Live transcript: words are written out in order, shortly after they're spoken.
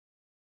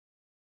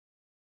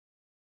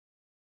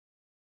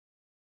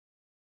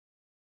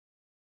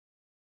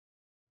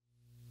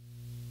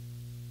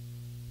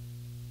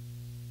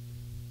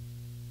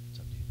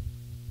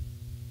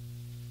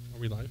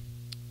we live?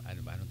 I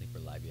don't think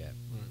we're live yet.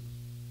 All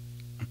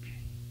right.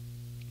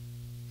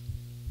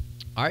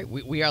 All right,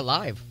 we are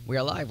live. We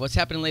are live. What's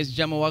happening, ladies and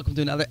gentlemen? Welcome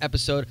to another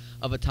episode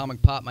of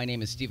Atomic Pop. My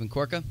name is Stephen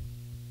Korka.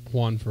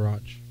 Juan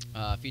Faraj.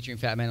 Featuring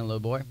Fat Man and Little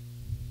Boy.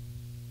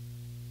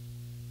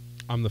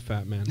 I'm the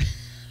fat man.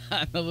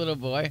 I'm the little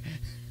boy.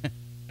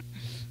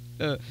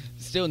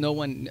 Still no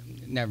one...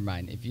 Never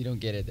mind. If you don't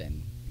get it,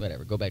 then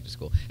whatever. Go back to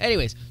school.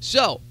 Anyways,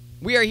 so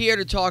we are here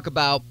to talk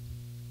about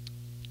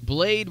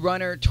Blade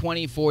Runner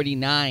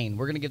 2049.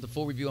 We're going to give the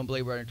full review on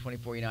Blade Runner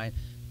 2049.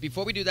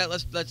 Before we do that,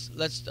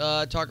 let's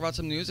talk about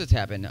some news that's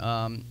happened.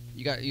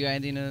 You got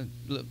anything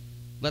to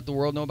let the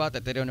world know about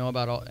that they don't know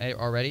about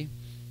already?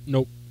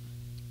 Nope.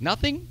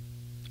 Nothing?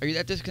 Are you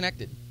that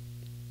disconnected?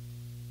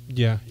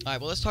 Yeah. All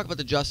right, well, let's talk about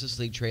the Justice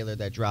League trailer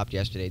that dropped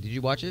yesterday. Did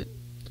you watch it?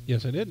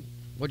 Yes, I did.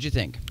 What'd you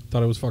think?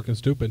 Thought it was fucking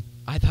stupid.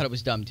 I thought it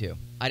was dumb, too.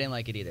 I didn't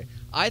like it either.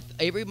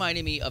 It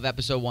reminded me of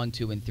Episode 1,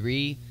 2, and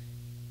 3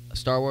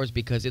 Star Wars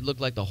because it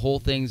looked like the whole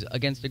thing's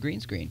against the green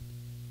screen.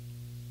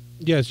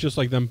 Yeah, it's just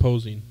like them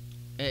posing.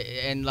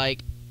 And,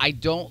 like, I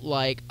don't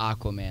like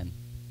Aquaman.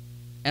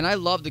 And I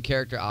love the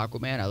character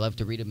Aquaman. I love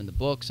to read him in the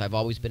books. I've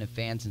always been a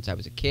fan since I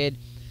was a kid.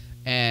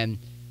 And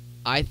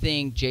I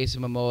think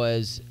Jason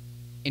Momoa's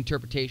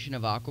interpretation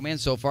of Aquaman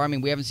so far, I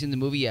mean, we haven't seen the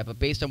movie yet, but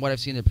based on what I've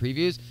seen in the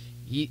previews,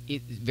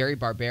 he's very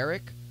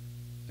barbaric.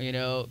 You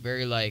know,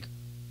 very like,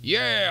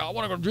 yeah, I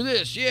want to go do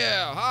this.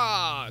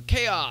 Yeah,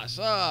 chaos.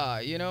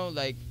 You know,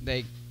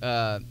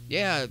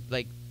 yeah,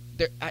 like,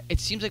 it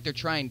seems like they're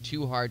trying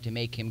too hard to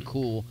make him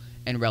cool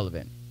and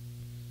relevant.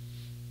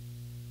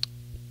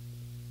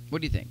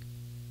 What do you think?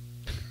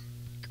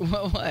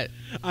 What?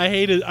 I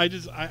hate it.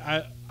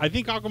 I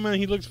think Aquaman,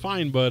 he looks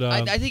fine, but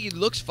I think he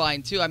looks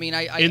fine too. I mean,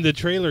 in the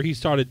trailer he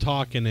started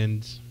talking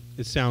and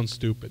it sounds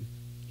stupid.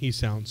 He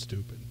sounds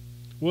stupid.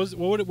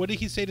 What did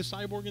he say to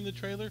Cyborg in the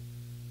trailer?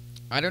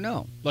 I don't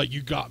know. Like,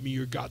 you got me,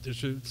 you got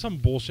this, some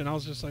bullshit. I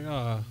was just like,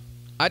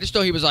 I just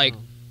thought he was like,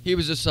 he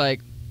was just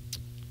like,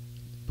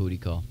 booty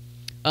call.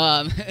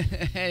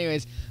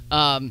 Anyways,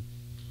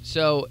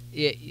 so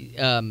it,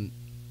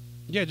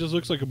 yeah, it just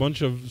looks like a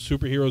bunch of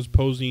superheroes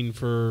posing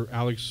for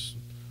Alex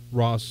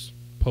Ross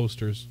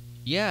posters.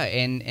 Yeah,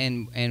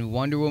 and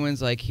Wonder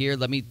Woman's like, here,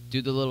 let me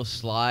do the little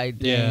slide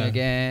thing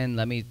again.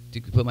 Let me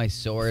put my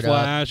sword up.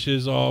 Flash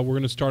is, we're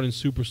going to start in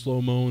super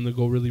slow-mo and they'll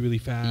go really, really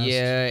fast.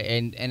 Yeah,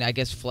 and I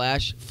guess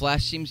Flash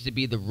seems to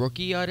be the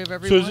rookie out of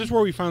everyone. So is this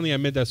where we finally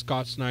admit that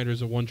Scott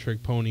Snyder's a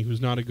one-trick pony who's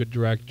not a good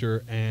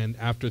director and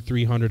after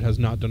 300 has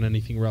not done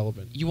anything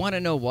relevant? You want to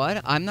know what?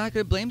 I'm not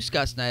going to blame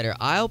Scott Snyder.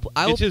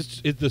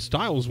 The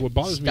style is what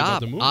bothers me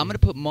about the movie. I'm going to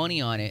put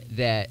money on it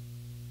that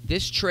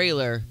this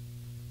trailer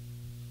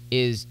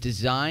is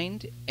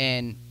designed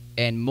and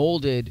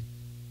molded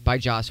by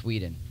Joss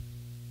Whedon,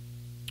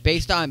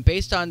 based on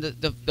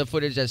the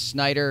footage that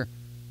Snyder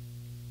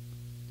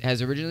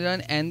has originally done,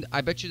 and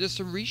I bet you there's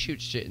some reshoot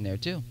shit in there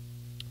too.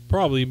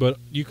 Probably, but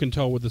you can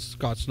tell what the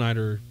Scott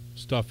Snyder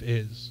stuff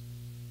is.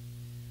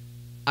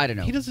 I don't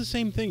know. He does the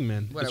same thing,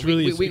 man. Whatever. It's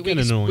really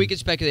it's annoying. We could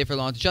speculate for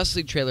long. Justice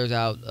League trailer's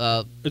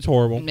out. It's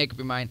horrible. Make up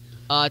your mind.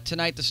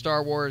 Tonight, the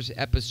Star Wars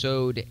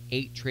Episode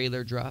 8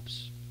 trailer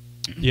drops.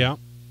 Yeah.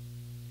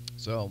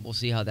 So we'll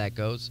see how that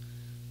goes.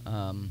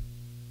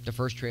 The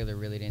first trailer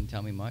really didn't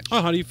tell me much.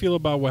 Oh, how do you feel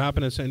about what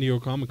happened at San Diego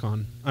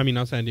Comic-Con? I mean,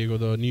 not San Diego,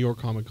 the New York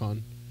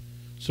Comic-Con.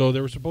 So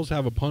they were supposed to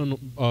have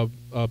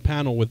a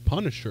panel with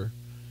Punisher,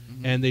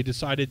 and they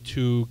decided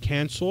to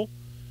cancel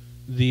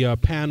the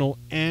panel,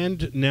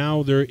 and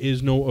now there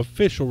is no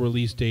official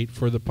release date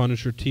for the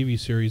Punisher TV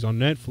series on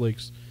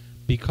Netflix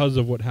because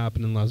of what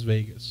happened in Las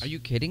Vegas. Are you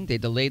kidding? They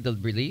delayed the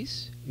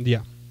release?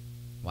 Yeah.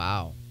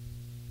 Wow.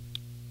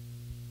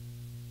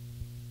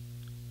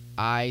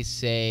 I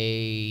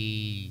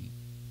say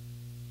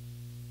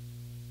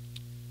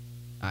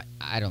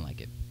I don't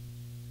like it.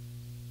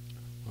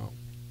 Oh.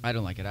 I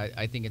don't like it.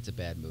 I think it's a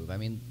bad move. I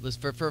mean,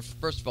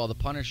 first of all, the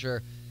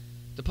Punisher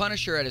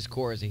at his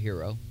core is a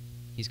hero.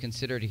 He's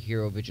considered a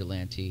hero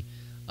vigilante.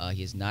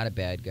 He is not a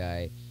bad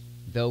guy,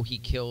 though he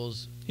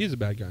kills. He's a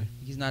bad guy.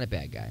 He's not a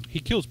bad guy. He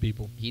kills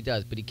people. He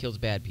does, but he kills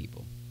bad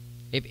people.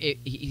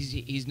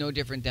 He's no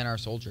different than our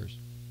soldiers,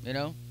 you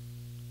know.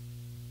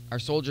 Our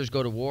soldiers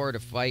go to war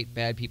to fight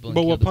bad people. And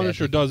but kill what the bad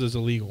Punisher people. does is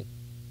illegal.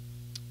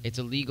 It's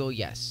illegal,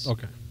 yes.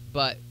 Okay.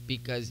 But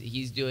because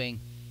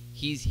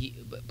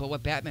but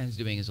what Batman's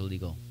doing is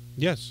illegal.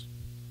 Yes.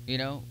 You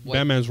know,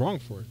 Batman's wrong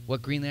for it.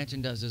 What Green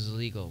Lantern does is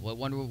illegal. What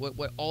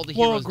all the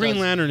heroes. Well, Green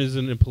Lantern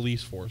isn't a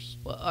police force.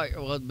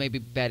 Well, maybe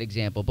bad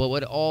example, but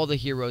what all the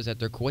heroes at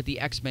their core, what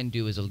the X-Men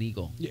do is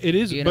illegal. It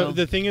is, you but know?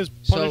 the thing is,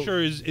 Punisher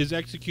is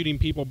executing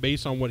people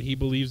based on what he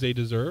believes they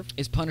deserve.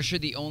 Is Punisher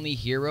the only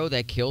hero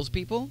that kills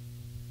people?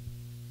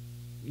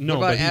 No,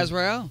 what about but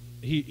Azrael?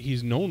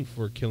 He's known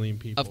for killing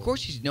people. Of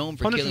course, he's known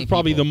for Punisher's killing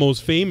probably people. the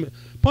most famous.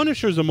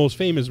 Punisher's the most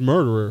famous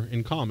murderer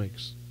in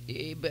comics.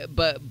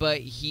 But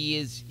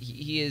he's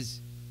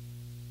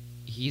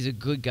a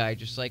good guy,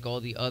 just like all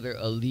the other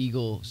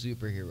illegal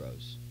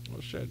superheroes.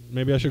 Oh shit!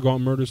 Maybe I should go out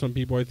and murder some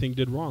people I think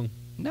did wrong.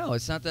 No,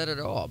 it's not that at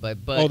all. But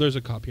oh, there's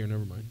a cop here.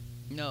 Never mind.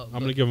 No,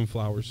 I'm gonna give him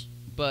flowers.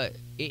 But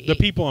the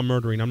people I'm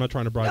murdering. I'm not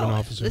trying to bribe an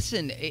officer.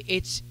 Listen,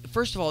 it's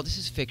first of all, this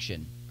is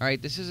fiction. All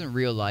right, this isn't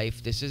real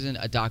life. This isn't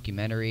a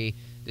documentary.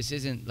 This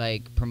isn't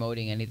like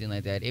promoting anything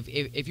like that.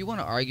 If you want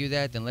to argue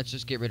that, then let's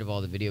just get rid of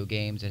all the video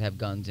games that have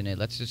guns in it.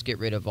 Let's just get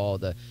rid of all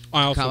the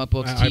comic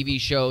books,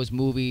 TV shows,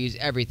 movies,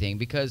 everything.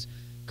 Because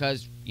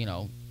you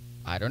know,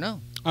 I don't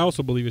know. I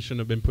also believe it shouldn't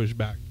have been pushed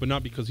back, but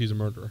not because he's a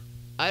murderer.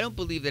 I don't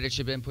believe that it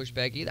should have been pushed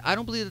back either. I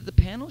don't believe that the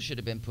panel should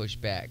have been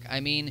pushed back. I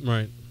mean,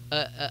 right.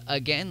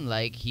 Again,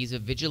 like, he's a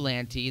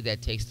vigilante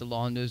that takes the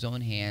law into his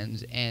own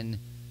hands and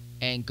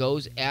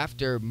goes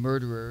after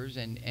murderers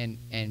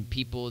and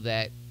people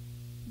that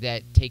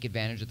take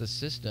advantage of the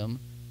system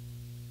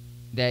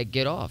that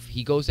get off.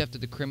 He goes after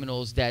the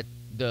criminals that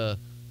the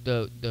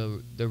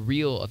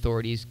real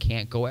authorities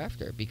can't go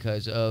after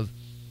because of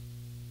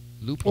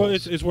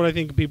loopholes. Well, it's what I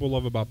think people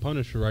love about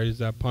Punisher, right? Is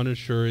that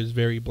Punisher is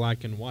very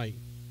black and white,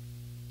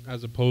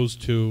 as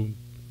opposed to,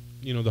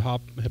 you know, the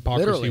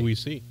hypocrisy Literally. we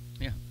see.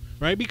 Yeah.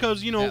 Right?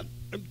 Because, you know,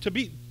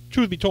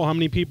 truth be told, how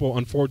many people,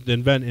 unfortunately,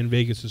 the event in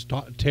Vegas is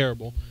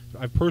terrible.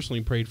 I've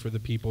personally prayed for the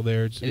people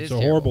there. It's a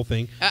horrible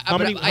thing.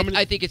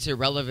 I think it's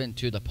irrelevant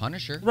to the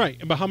Punisher. Right,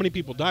 but how many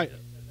people died?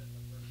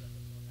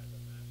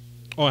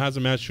 Oh, it has a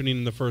mass shooting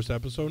in the first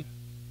episode?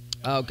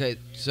 Okay,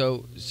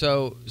 so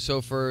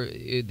for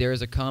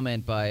there's a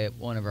comment by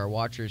one of our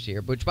watchers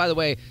here, which, by the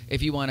way,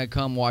 if you want to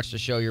come watch the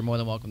show, you're more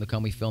than welcome to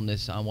come. We filmed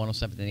this on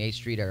 107th and 8th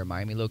Street at our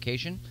Miami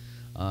location.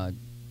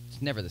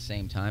 It's never the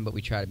same time, but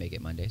we try to make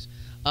it Mondays.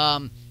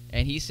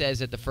 And he says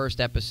that the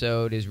first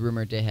episode is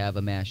rumored to have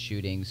a mass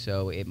shooting,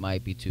 so it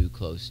might be too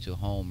close to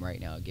home right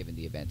now, given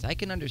the events. I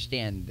can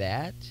understand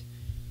that,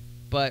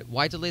 but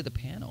why delay the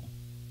panel?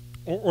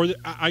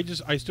 I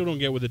still don't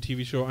get with the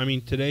TV show. I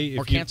mean, today...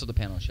 Or cancel the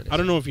panel, should I say. I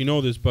don't know if you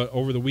know this, but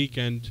over the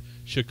weekend,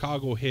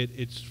 Chicago hit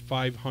its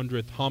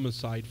 500th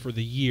homicide for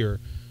the year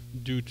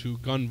due to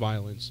gun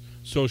violence.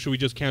 So should we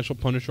just cancel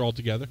Punisher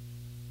altogether?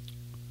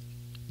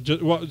 Just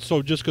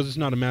because it's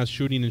not a mass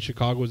shooting in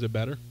Chicago, is it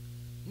better?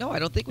 No, I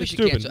don't think we should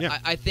stupid, cancel. yeah.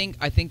 I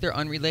think they're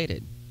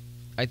unrelated.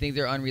 I think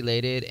they're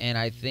unrelated, and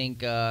I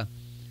think,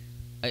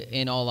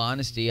 in all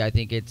honesty, I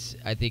think it's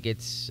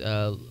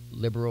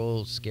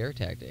liberal scare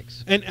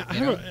tactics. And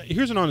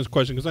here's an honest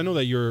question, because I know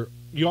that you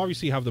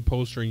obviously have the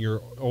poster and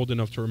you're old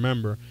enough to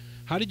remember.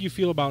 How did you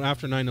feel about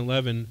after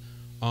 9/11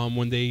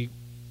 when they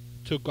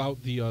took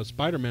out the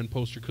Spider-Man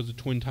poster because the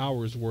Twin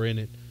Towers were in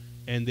it,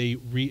 and they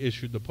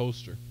reissued the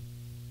poster?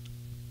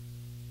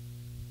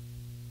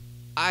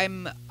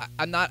 I'm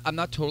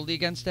not totally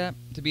against that,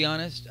 to be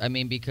honest. I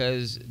mean,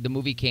 because the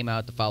movie came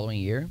out the following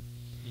year,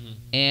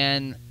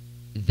 and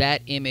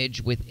that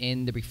image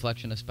within the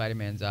reflection of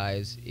Spider-Man's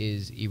eyes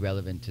is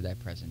irrelevant to that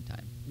present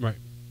time. Right.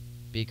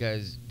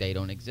 Because they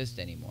don't exist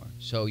anymore.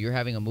 So you're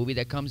having a movie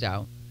that comes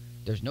out.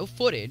 There's no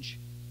footage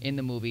in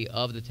the movie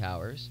of the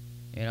towers.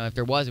 You know, if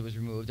there was, it was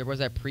removed. There was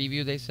that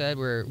preview, they said,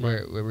 where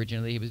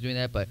originally he was doing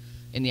that. But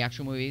in the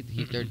actual movie,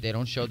 they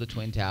don't show the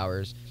Twin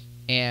Towers.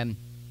 And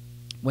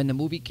when the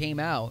movie came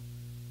out,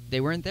 they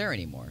weren't there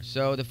anymore.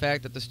 So the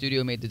fact that the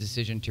studio made the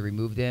decision to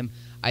remove them,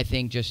 I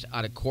think just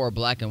out of core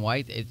black and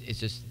white, it's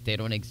just they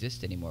don't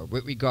exist anymore.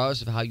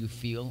 Regardless of how you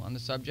feel on the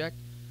subject,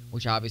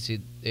 which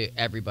obviously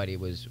everybody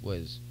was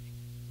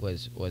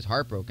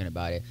heartbroken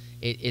about it.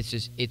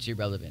 It's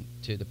irrelevant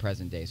to the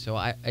present day. So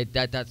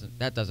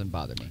that doesn't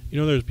bother me. You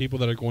know, there's people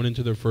that are going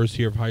into their first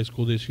year of high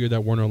school this year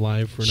that weren't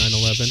alive for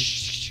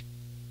 9/11.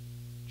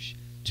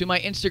 To my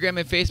Instagram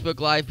and Facebook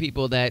Live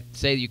people that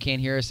say you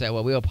can't hear us that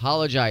well, we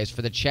apologize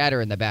for the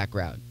chatter in the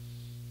background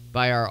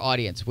by our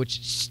audience,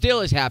 which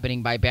still is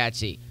happening by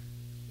Batsy.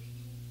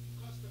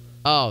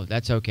 Oh,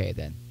 that's okay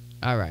then.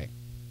 All right.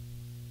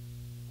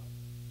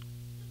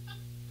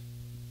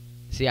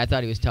 See, I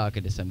thought he was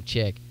talking to some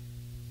chick.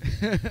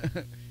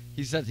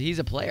 He's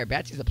a player.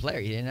 Batsy's a player,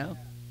 you know?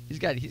 He's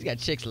got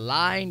chicks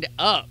lined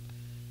up.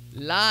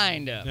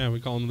 Yeah, we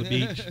call him the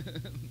beach.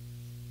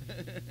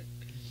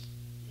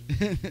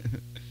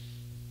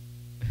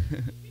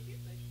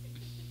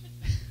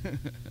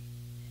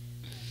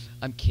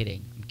 I'm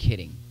kidding.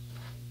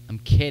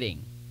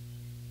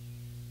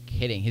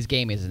 His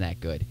game isn't that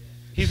good.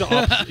 He's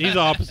the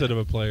opposite of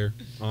a player,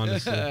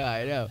 honestly.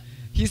 I know.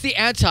 He's the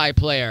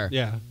anti-player.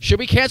 Yeah. Should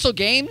we cancel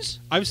games?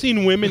 I've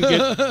seen women get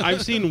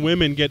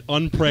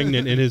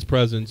unpregnant in his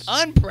presence.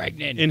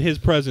 Unpregnant. In his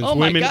presence, oh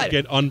my women God.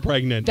 get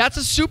unpregnant. That's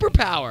a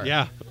superpower.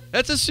 Yeah.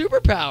 That's a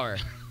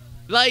superpower.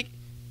 like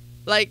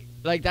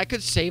that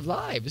could save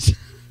lives.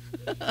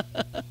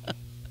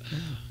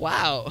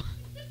 Wow.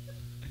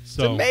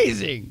 So, it's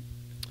amazing.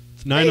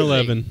 It's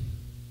 9/11.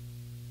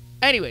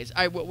 Anyways,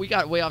 we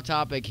got way off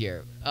topic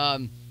here.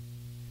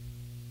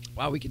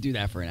 Wow, we could do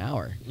that for an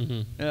hour.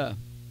 Mm-hmm. Yeah.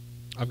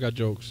 I've got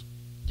jokes.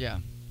 Yeah.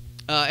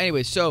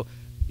 Anyway, so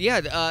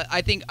yeah,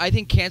 I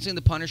think canceling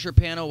the Punisher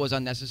panel was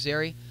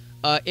unnecessary.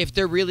 If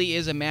there really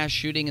is a mass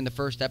shooting in the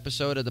first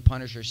episode of the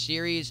Punisher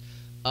series,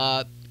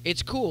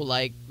 it's cool.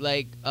 I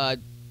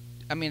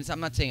mean, I'm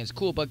not saying it's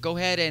cool, but go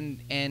ahead and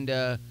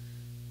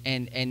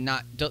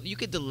not. You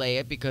could delay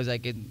it because I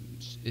could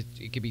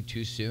it could be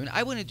too soon.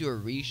 I wouldn't do a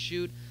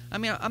reshoot. I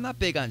mean, I'm not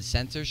big on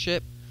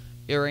censorship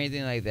or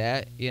anything like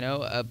that, you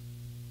know.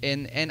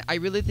 And I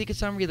really think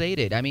it's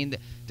unrelated. I mean,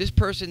 this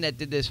person that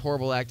did this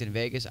horrible act in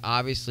Vegas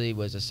obviously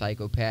was a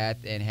psychopath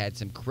and had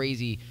some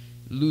crazy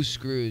loose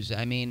screws.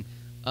 I mean,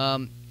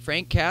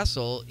 Frank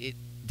Castle, it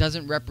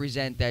doesn't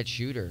represent that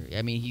shooter.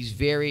 I mean,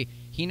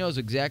 he knows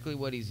exactly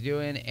what he's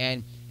doing,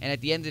 and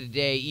at the end of the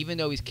day, even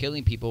though he's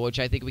killing people, which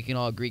I think we can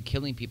all agree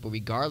killing people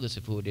regardless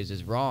of who it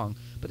is wrong,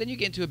 but then you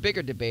get into a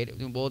bigger debate,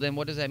 well, then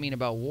what does that mean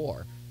about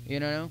war? You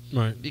know?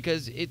 Right.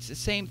 Because it's the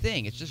same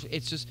thing. It's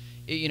just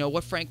you know,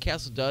 what Frank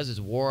Castle does is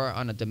war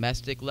on a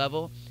domestic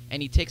level,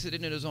 and he takes it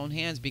into his own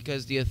hands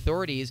because the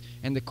authorities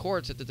and the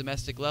courts at the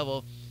domestic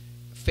level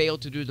fail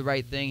to do the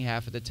right thing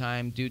half of the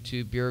time due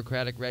to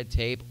bureaucratic red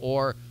tape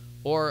or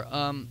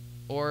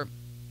this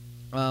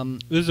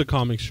is a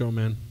comics show,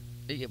 man.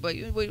 but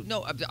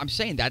no, I'm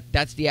saying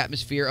that's the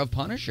atmosphere of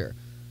Punisher.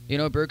 You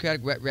know,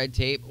 bureaucratic red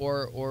tape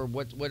or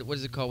what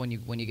is it called when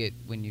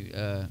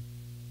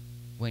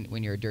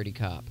you're a dirty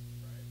cop?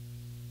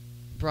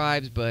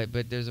 Bribes,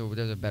 but there's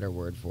a better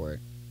word for it.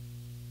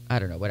 I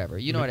don't know, whatever.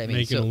 You know what I mean?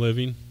 Making a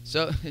living.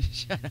 So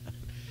shut up.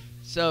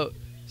 So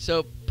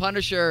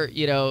Punisher,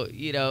 you know,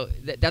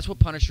 that's what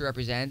Punisher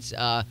represents.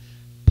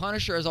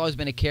 Punisher has always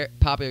been a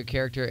popular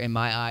character in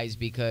my eyes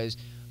because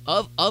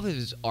of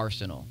his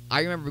arsenal.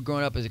 I remember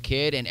growing up as a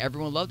kid, and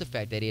everyone loved the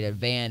fact that he had a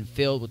van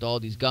filled with all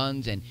these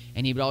guns, and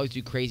he would always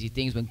do crazy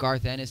things. When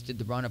Garth Ennis did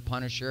the run of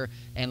Punisher,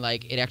 and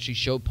like it actually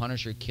showed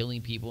Punisher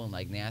killing people in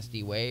like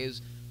nasty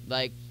ways,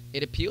 like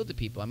it appealed to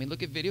people. I mean,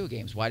 look at video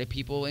games. Why did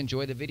people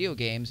enjoy the video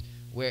games?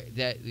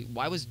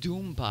 Why was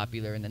Doom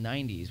popular in the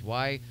 90s?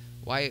 Why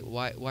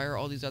are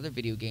all these other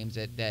video games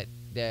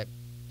that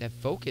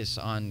focus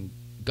on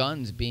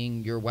guns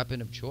being your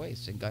weapon of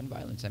choice and gun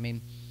violence? I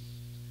mean,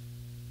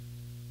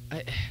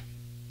 I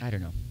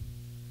don't know.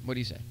 What do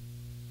you say?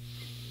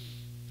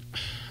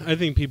 I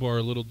think people are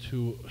a little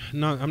too I'm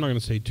not going to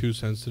say too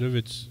sensitive.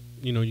 It's,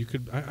 you know,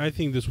 I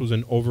think this was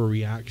an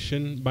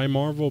overreaction by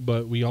Marvel,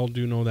 but we all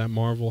do know that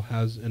Marvel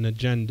has an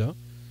agenda,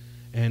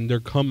 and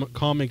their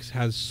comics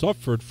has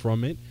suffered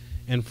from it,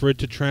 and for it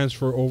to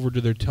transfer over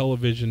to their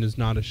television is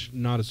not a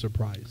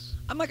surprise.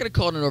 I'm not going to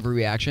call it an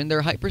overreaction.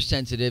 They're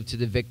hypersensitive to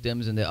the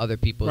victims and the other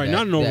people. Right,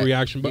 not an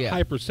overreaction, but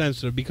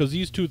hypersensitive, because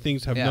these two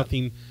things have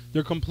nothing.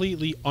 They're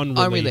completely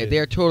unrelated.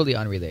 They're totally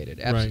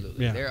unrelated. Absolutely. Right,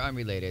 yeah. They're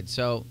unrelated.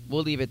 So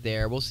we'll leave it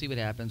there. We'll see what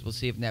happens. We'll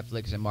see if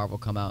Netflix and Marvel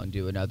come out and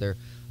do another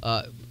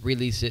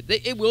release it.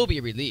 It will be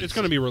released. It's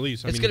going to be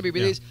released. It's going to be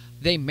released. Yeah.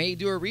 They may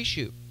do a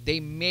reshoot. They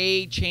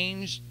may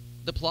change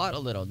the plot a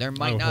little. There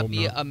might not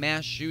be a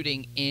mass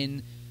shooting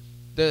in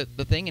the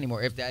thing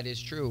anymore, if that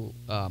is true.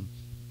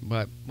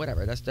 But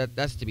whatever, that's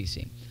to be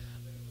seen.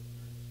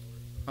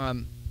 What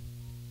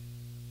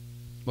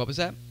was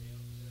that?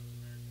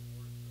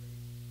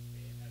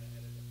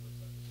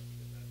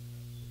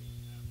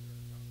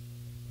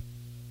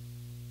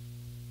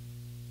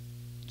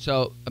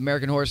 So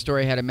American Horror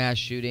Story had a mass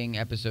shooting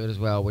episode as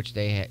well, which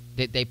they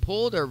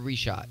pulled or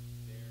reshot.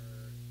 They're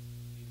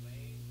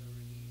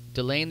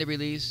delaying the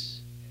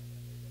release,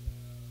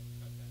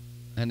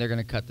 and they're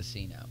gonna cut the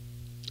scene out.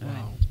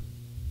 Wow.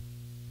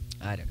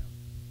 I don't know.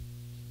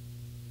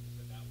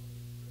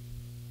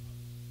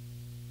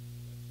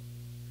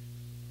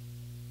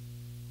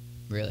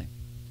 Really?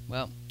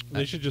 Well,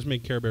 they should just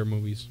make Care Bear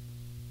movies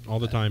all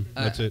the time.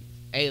 That's it.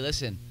 Hey,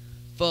 listen.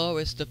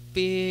 Forest of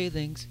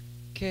feelings,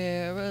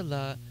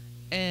 Kerala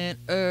and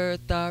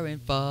Earth are in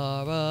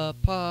far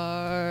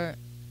apart.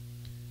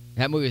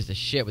 That movie was the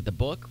shit with the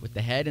book, with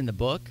the head in the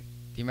book. Do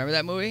you remember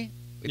that movie?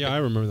 I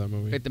remember that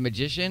movie. With the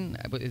magician.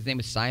 His name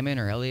was Simon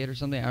or Elliot or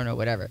something. I don't know,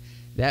 whatever.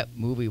 That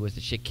movie was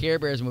the shit. Care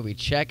Bears movie.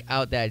 Check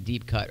out that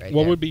deep cut right there.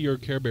 What would be your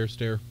Care Bear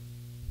stare?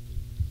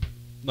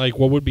 Like,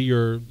 what would be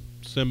your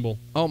symbol?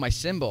 Oh, my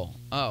symbol.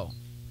 Oh.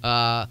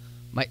 A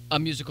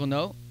musical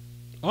note.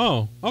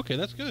 Oh, okay,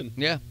 that's good.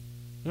 Yeah.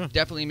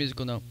 Definitely a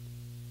musical note.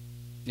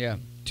 Yeah.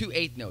 2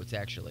 8 notes,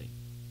 actually.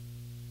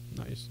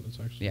 Nice. That's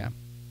actually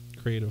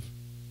creative.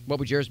 What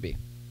would yours be?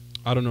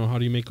 I don't know. How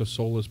do you make a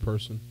soulless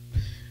person?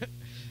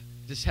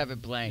 Just have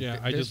it blank. Yeah,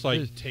 I just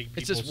like take.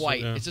 It's just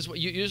white. It's just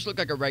you just look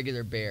like a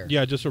regular bear.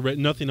 Yeah, just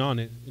nothing on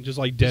it. Just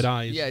like dead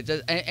eyes. Yeah, it does,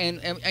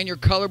 and your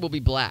color will be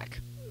black.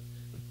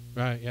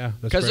 Right. Yeah.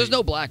 Because there's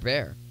no black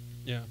bear.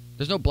 Yeah.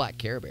 There's no black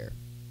Care Bear.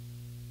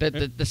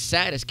 The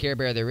saddest Care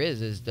Bear there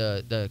is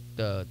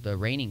the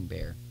raining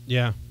bear.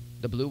 Yeah.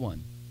 The blue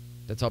one.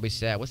 That's always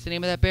sad. What's the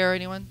name of that bear?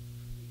 Anyone?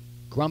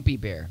 Grumpy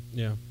Bear.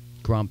 Yeah.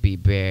 Grumpy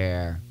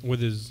Bear.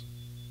 With his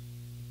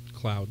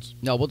clouds.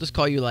 No, we'll just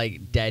call you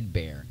like Dead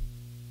Bear.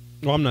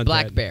 Well, I'm not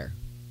Black dead. Bear.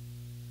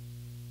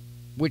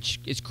 Which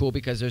is cool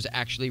because there's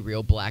actually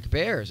real black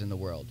bears in the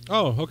world.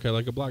 Oh, okay,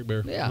 like a black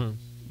bear. Yeah.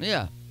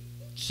 Yeah.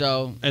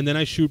 So. And then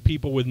I shoot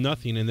people with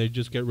nothing, and they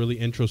just get really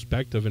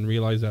introspective and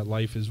realize that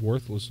life is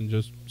worthless and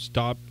just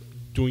stop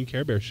doing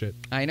Care Bear shit.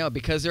 I know,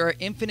 because there are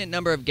infinite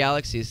number of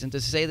galaxies, and to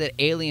say that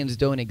aliens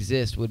don't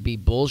exist would be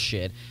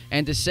bullshit.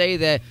 And to say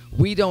that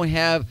we don't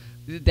have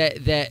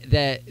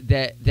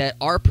that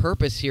our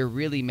purpose here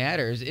really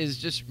matters is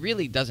just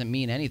really doesn't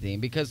mean anything,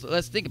 because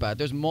let's think about it.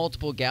 There's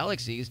multiple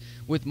galaxies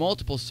with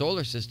multiple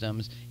solar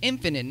systems,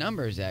 infinite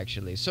numbers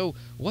actually. So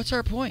what's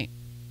our point?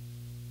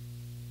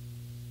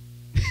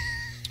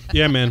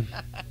 Yeah, man.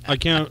 I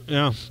can't.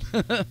 Yeah.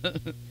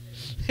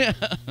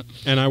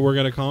 And I work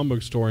at a comic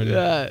book store. And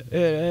Yeah.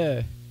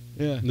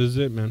 this is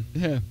it, man.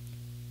 Yeah.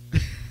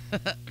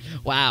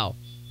 Wow.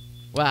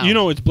 You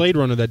know, it's Blade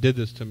Runner that did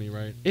this to me,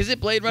 right? Is it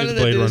Blade Runner It's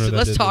that Blade did Runner this? that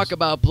Let's did talk this.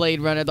 about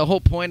Blade Runner. The whole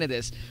point of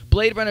this.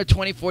 Blade Runner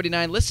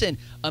 2049. Listen,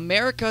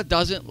 America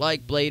doesn't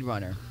like Blade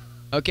Runner.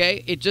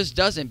 Okay? It just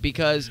doesn't,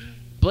 because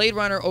Blade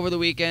Runner over the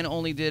weekend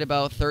only did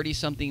about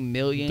 30-something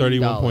million.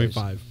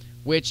 31.5.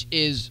 Which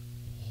is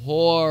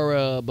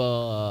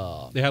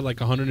horrible. They had like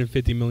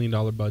 $150 million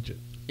budget.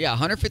 Yeah,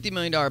 $150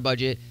 million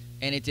budget,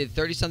 and it did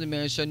 30-something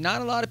million. So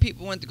not a lot of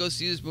people went to go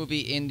see this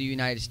movie in the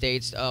United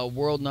States.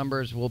 World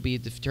numbers will be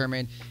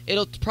determined.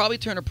 It'll probably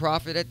turn a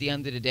profit at the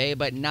end of the day,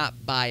 but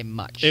not by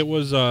much. It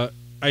was, I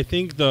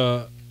think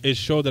it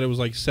showed that it was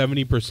like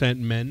 70%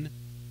 men.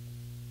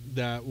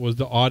 That was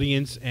the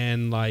audience,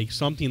 and like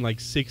something like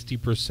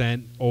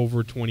 60%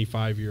 over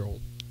 25-year-old.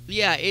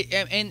 Yeah,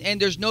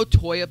 and there's no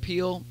toy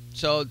appeal.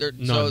 So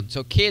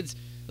so kids,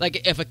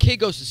 like if a kid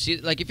goes to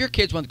see, like if your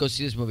kids want to go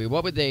see this movie,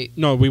 what would they?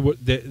 No, we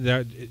would.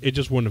 That it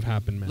just wouldn't have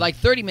happened, man. Like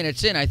 30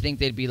 minutes in, I think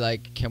they'd be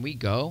like, "Can we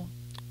go?"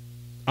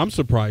 I'm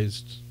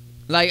surprised.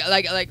 Like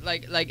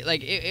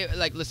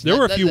listen. There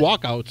were a few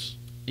walkouts.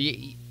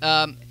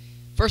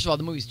 First of all,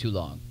 the movie's too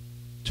long.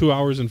 2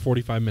 hours and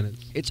 45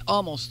 minutes. It's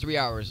almost 3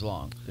 hours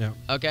long. Yeah.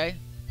 Okay.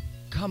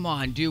 Come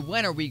on, dude.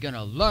 When are we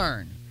gonna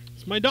learn?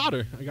 It's my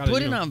daughter. I got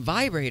Put it on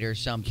vibrate or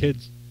something.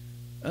 Kids.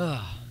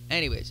 Ugh.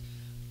 Anyways,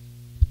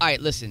 all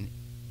right. Listen,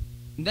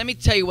 let me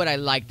tell you what I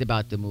liked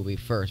about the movie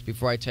first,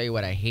 before I tell you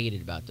what I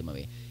hated about the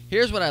movie.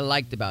 Here's what I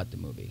liked about the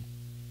movie.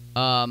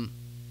 I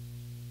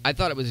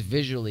thought it was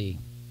visually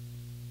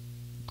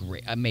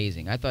great,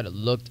 amazing. I thought it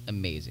looked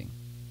amazing.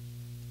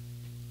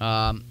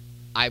 I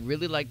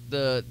really liked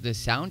the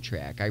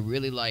soundtrack. I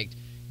really liked,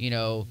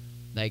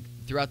 like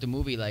throughout the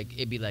movie, like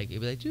it'd be like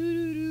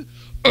doo-doo-doo,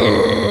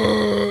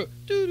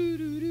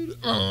 doo-doo-doo-doo,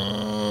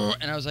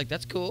 and I was like,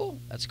 that's cool.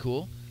 That's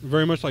cool.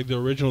 Very much like the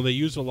original. They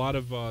used a lot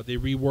of. They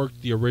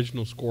reworked the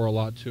original score a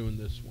lot too in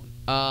this one.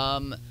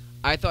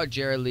 I thought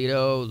Jared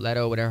Leto,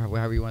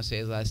 however you want to say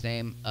his last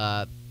name,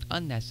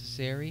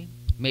 unnecessary.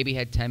 Maybe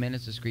had 10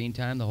 minutes of screen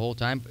time the whole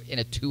time in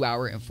a 2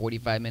 hour and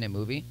 45-minute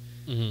movie.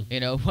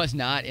 Mm-hmm. Was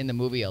not in the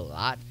movie a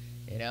lot.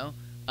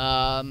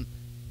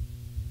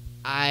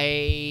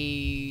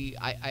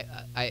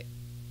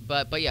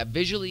 But yeah,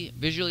 visually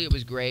it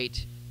was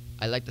great.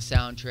 I like the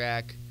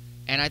soundtrack,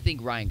 and I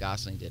think Ryan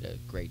Gosling did a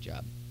great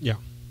job. Yeah,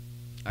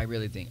 I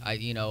really think I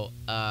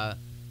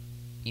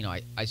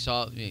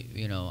saw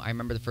I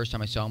remember the first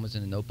time I saw him was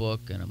in The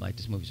Notebook, and I'm like,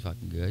 this movie's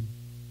fucking good,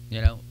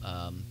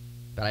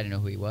 but I didn't know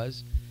who he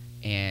was.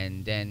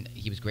 And then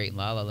he was great in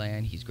La La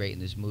Land. He's great in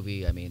this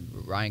movie. I mean,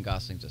 Ryan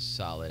Gosling's a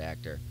solid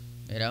actor.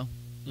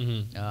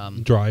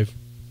 Mm-hmm. Drive.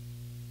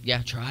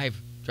 Yeah, Drive.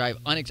 I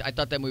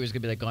thought that movie was gonna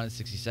be like Gone in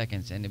 60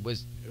 Seconds, and it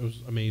was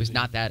amazing. It was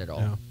not that at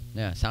all.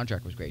 Yeah,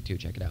 soundtrack was great too.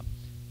 Check it out.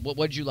 What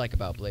did you like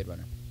about Blade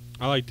Runner?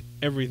 I liked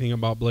everything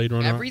about Blade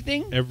Runner.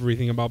 Everything?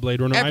 Everything about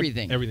Blade Runner.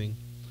 Everything.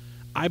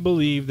 I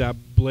believe that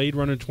Blade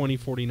Runner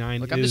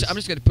 2049 Look, I'm just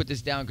going to put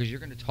this down because you're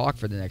going to talk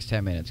for the next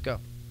 10 minutes. Go.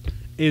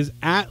 Is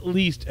at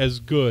least as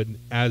good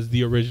as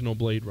the original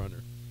Blade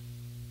Runner.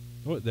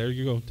 Oh, there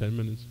you go. 10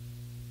 minutes.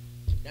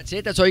 That's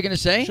it? That's all you're going to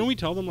say? Shouldn't we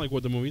tell them like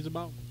what the movie's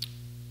about?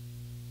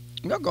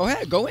 No, go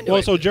ahead. Go into it.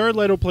 Well, so Jared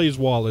Leto plays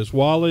Wallace.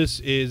 Wallace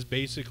is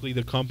basically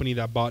the company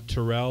that bought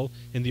Tyrell.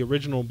 In the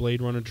original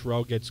Blade Runner,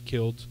 Tyrell gets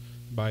killed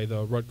by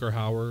the Rutger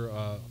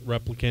Hauer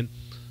replicant.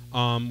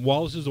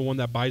 Wallace is the one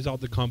that buys out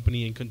the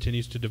company and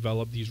continues to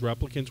develop these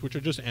replicants, which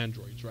are just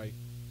androids, right?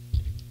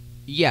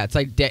 Yeah, it's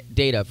like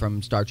Data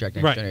from Star Trek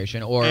Next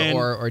Generation,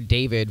 or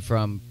David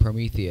from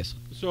Prometheus.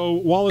 So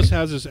Wallace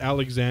has this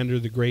Alexander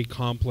the Great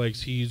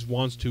complex. He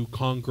wants to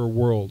conquer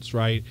worlds,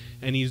 right?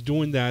 And he's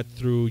doing that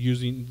through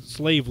using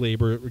slave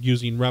labor,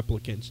 using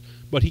replicants.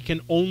 But he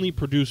can only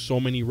produce so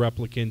many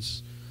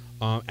replicants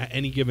at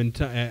any given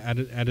time,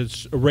 at a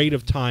rate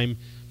of time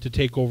to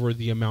take over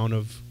the amount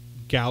of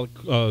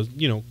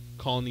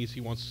colonies he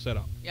wants to set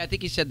up. Yeah, I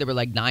think he said there were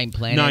like 9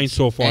 planets. 9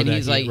 so far. And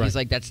he's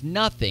like, that's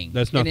nothing.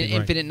 That's nothing. In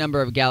an infinite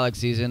number of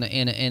galaxies in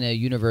a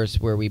universe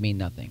where we mean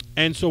nothing.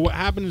 And so what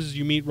happens is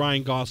you meet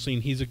Ryan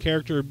Gosling. He's a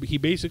character. He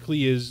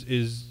basically is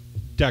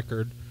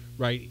Deckard,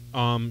 right?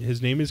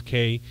 His name is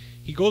Kay.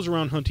 He goes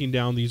around hunting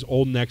down these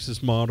old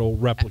Nexus model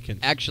replicants.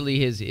 Actually,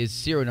 his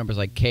serial number is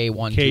like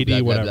K1, KD, blah,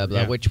 blah, whatever, blah,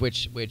 blah, yeah.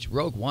 which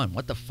Rogue One.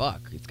 What the fuck?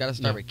 It's got to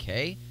start with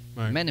K.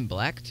 Right. Men in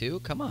Black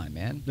too. Come on,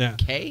 man. Yeah.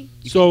 K.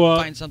 You so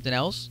can find something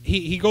else.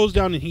 He goes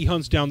down and he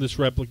hunts down this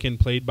replicant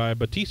played by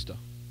Batista.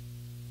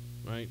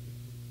 Right.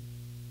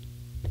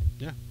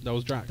 Yeah, that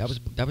was Drax. That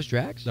was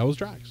Drax. That was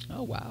Drax.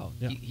 Oh wow.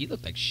 Yeah. He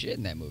looked like shit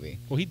in that movie.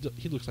 Well, he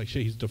looks like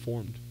shit. He's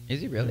deformed.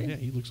 Is he really? Yeah,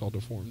 he looks all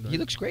deformed. Right? He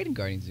looks great in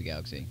Guardians of the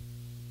Galaxy.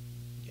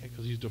 Yeah,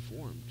 because he's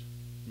deformed.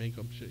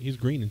 makeup shit. He's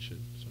green and shit.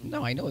 So.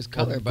 No, I know his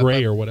color, but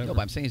gray or whatever. No,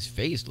 but I'm saying his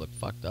face looked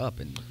fucked up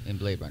in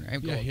Blade Runner.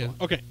 Yeah.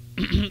 Okay.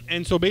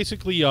 And so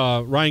basically,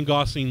 Ryan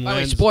Gosling By the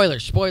way,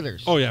 lands.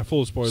 spoilers. Oh yeah,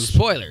 full of spoilers.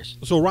 Spoilers.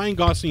 So Ryan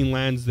Gosling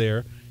lands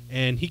there,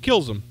 and he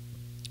kills him.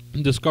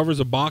 And discovers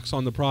a box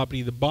on the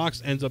property. The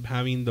box ends up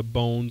having the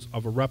bones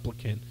of a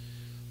replicant.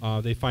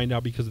 They find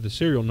out because of the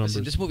serial numbers.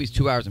 Listen, this movie's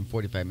 2 hours and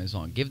 45 minutes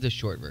long. Give the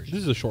short version.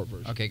 This is a short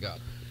version. Okay, go.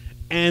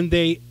 And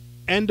he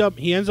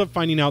ends up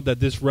finding out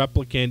that this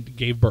replicant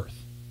gave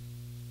birth.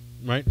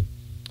 Right?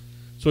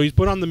 So he's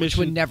put on the mission.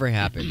 Which would never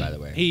happen, by the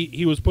way.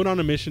 He was put on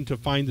a mission to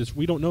find this.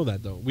 We don't know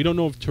that, though. We don't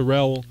know if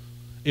Tyrell...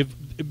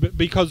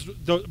 Because,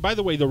 by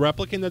the way, the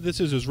replicant that this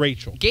is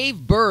Rachel.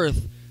 Gave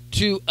birth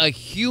to a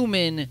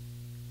human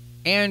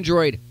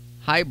android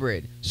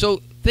hybrid.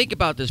 So think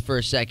about this for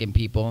a second,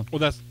 people. Well,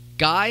 that's...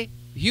 Guy,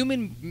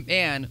 human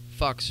man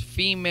fucks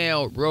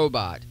female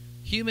robot.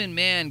 Human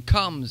man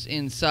comes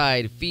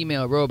inside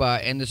female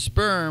robot, and the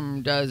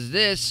sperm does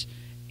this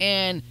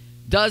and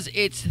does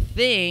its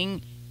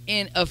thing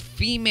in a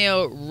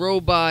female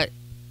robot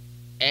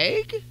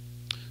egg?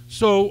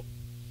 So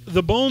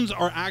the bones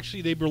are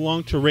actually, they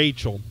belong to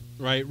Rachel,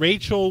 right?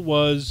 Rachel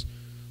was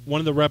one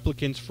of the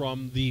replicants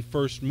from the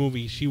first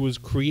movie. She was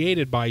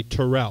created by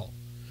Tyrell,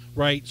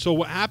 right? So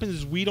what happens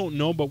is we don't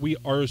know, but we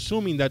are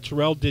assuming that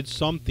Tyrell did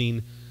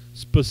something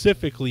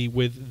specifically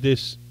with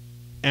this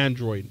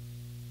android,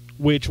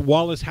 which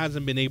Wallace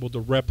hasn't been able to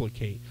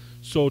replicate.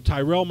 So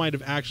Tyrell might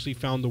have actually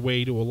found a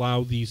way to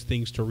allow these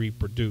things to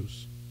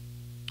reproduce.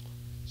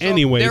 So,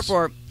 anyways,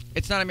 therefore,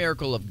 it's not a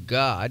miracle of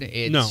God.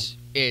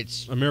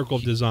 It's a miracle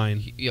of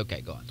design.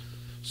 Okay, go on.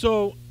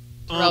 So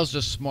Tyrell's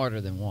just smarter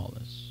than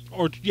Wallace.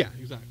 Yeah,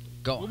 exactly.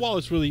 Go on.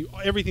 Wallace really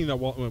everything that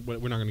we're not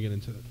going to get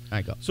into that.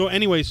 I go. So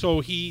anyway,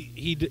 so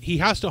he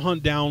has to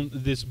hunt down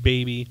this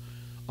baby,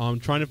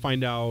 trying to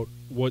find out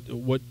what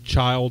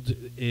child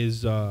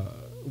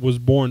was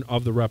born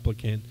of the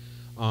replicant.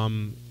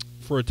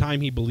 For a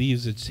time, he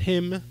believes it's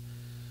him.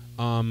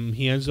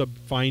 He ends up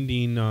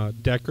finding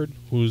Deckard,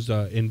 who's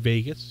in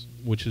Vegas,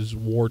 which is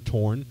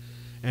war-torn.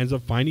 Ends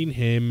up finding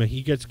him.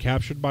 He gets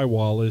captured by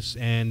Wallace,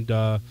 and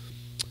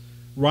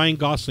Ryan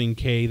Gosling,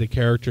 Kay, the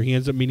character, he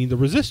ends up meeting the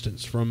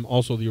Resistance from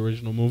also the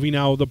original movie.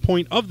 Now, the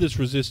point of this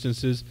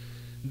Resistance is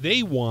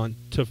they want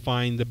to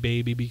find the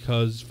baby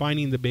because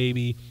finding the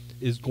baby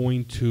is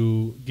going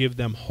to give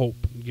them hope,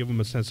 give them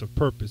a sense of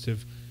purpose.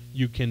 If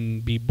you can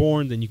be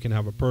born, then you can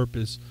have a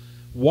purpose.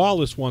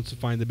 Wallace wants to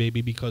find the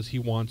baby because he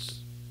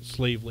wants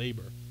slave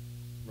labor,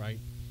 right?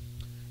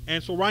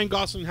 And so Ryan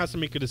Gosling has to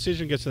make a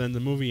decision, gets to the end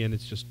of the movie, and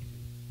it's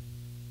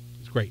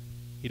great.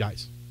 He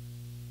dies.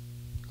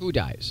 Who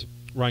dies?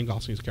 Ryan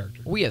Gosling's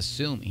character. We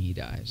assume he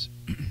dies.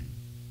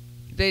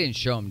 They didn't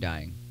show him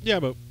dying. Yeah,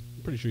 but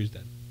I'm pretty sure he's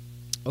dead.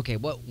 Okay,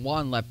 what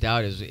Juan left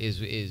out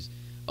is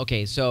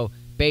okay. So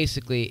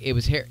basically, it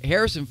was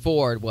Harrison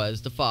Ford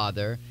was the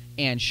father,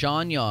 and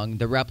Sean Young,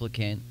 the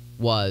replicant,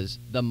 was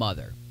the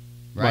mother,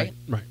 right?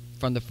 Right.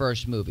 From the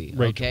first movie.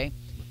 Rachel. Okay.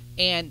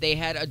 And they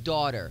had a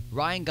daughter.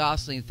 Ryan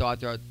Gosling thought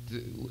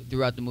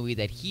throughout the movie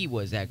that he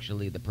was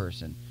actually the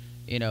person,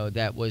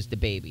 that was the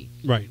baby.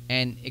 Right.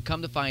 And it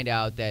come to find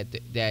out that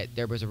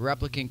there was a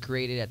replicant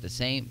created at the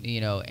same,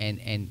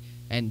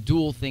 and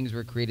dual things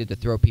were created to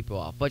throw people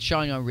off. But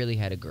Sean Young really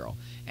had a girl.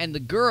 And the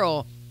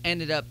girl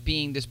ended up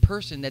being this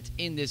person that's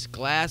in this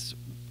glass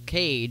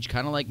cage,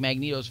 kind of like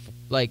Magneto's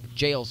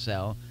jail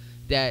cell,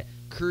 that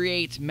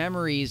creates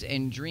memories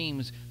and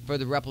dreams for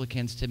the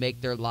replicants to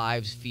make their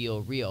lives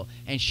feel real.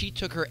 And she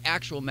took her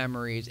actual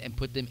memories and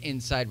put them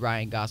inside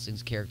Ryan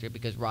Gosling's character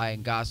because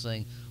Ryan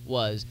Gosling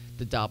was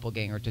the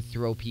doppelganger to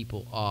throw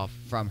people off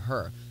from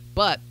her.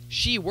 But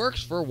she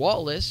works for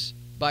Wallace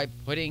by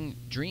putting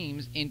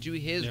dreams into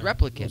his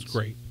replicants. That's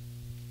great.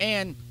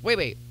 And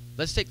wait,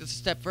 let's take this a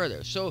step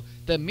further. So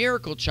the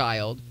miracle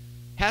child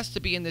has to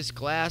be in this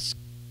glass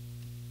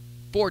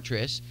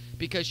fortress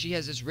because she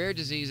has this rare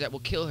disease that will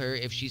kill her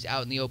if she's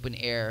out in the open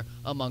air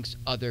amongst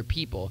other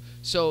people.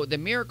 So the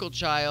miracle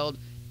child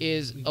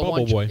is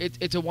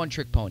it's a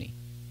one-trick pony.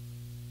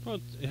 Well,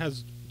 it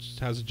just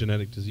has a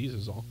genetic disease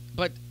is all.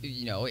 But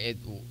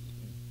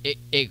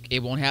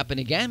it won't happen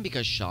again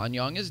because Sean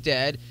Young is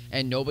dead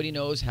and nobody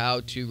knows how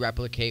to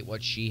replicate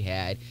what she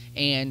had.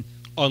 And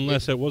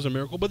unless it was a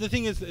miracle. But the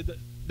thing is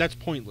that's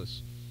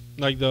pointless.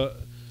 Like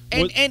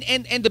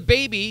and the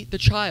baby, the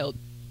child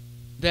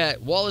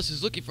that Wallace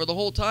is looking for the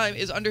whole time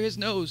is under his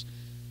nose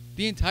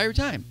the entire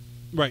time.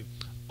 Right.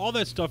 All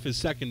that stuff is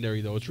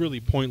secondary, though. It's really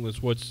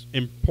pointless. What's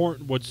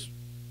important, what's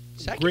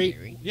secondary?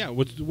 Great, yeah.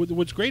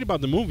 What's great about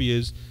the movie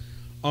is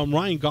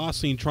Ryan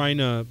Gosling trying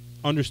to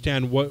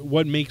understand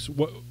what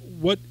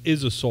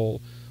is a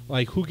soul,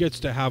 like who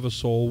gets to have a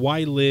soul,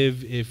 why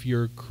live if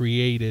you're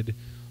created,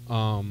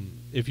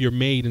 if you're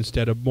made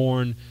instead of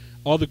born.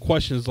 All the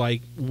questions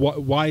like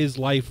why is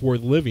life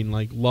worth living?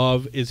 Like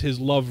love, is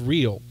his love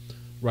real?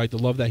 Right, the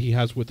love that he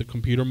has with the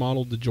computer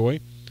model, the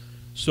Joy.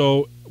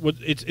 So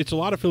it's a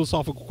lot of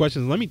philosophical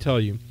questions. Let me tell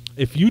you,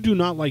 if you do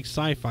not like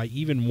sci-fi,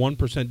 even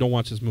 1% don't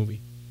watch this movie.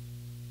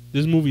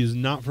 This movie is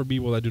not for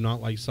people that do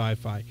not like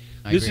sci-fi.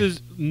 This agree.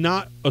 is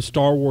not a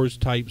Star Wars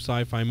type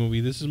sci-fi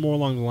movie. This is more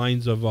along the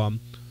lines of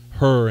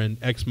Her and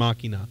Ex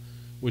Machina,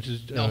 which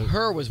is No,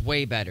 Her was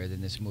way better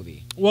than this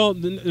movie. well,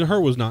 Her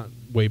was not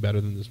way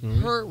better than this movie.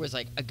 Her was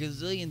like a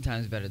gazillion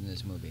times better than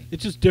this movie.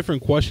 It's just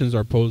different questions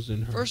are posed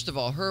in Her. First of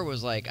all, Her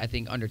was like, I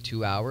think, under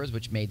 2 hours,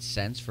 which made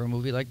sense for a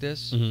movie like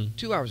this.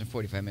 2 hours and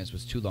 45 minutes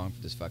was too long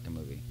for this fucking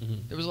movie.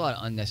 There was a lot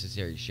of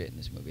unnecessary shit in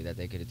this movie that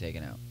they could have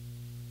taken out.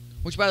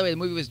 Which, by the way, the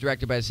movie was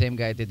directed by the same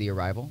guy that did The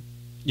Arrival.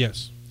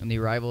 Yes. And The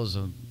Arrival is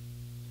a...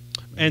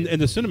 And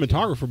the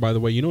cinematographer, by the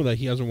way, you know that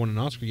he hasn't won an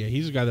Oscar yet.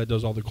 He's the guy that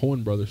does all the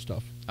Coen Brothers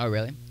stuff. Oh,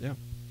 really? Yeah.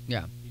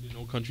 Yeah. He did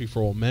No Country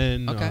for Old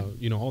Men, Okay.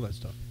 You know, all that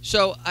stuff.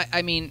 So,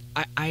 I mean,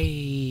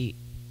 I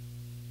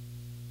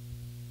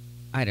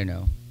don't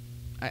know.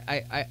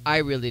 I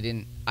really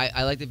didn't...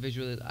 I liked it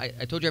visually.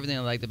 I told you everything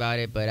I liked about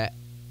it, but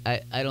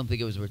I don't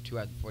think it was worth 2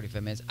 hours and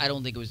 45 minutes. I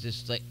don't think it was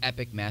this like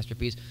epic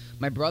masterpiece.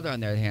 My brother, on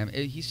the other hand,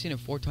 he's seen it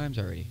 4 times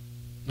already.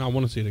 No, I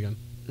want to see it again.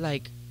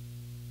 Like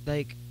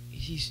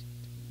he's...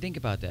 Think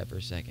about that for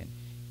a second.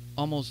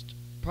 Almost,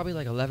 probably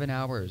like 11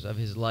 hours of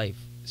his life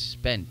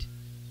spent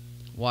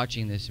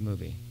watching this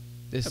movie.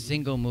 This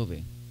single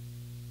movie.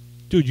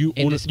 Dude, you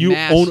In own this a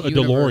mass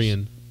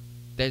DeLorean.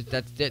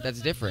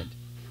 That's different.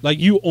 Like,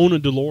 you own a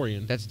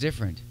DeLorean. That's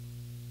different.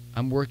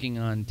 I'm working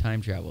on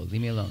time travel. Leave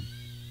me alone.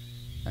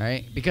 All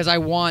right? Because I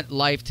want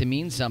life to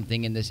mean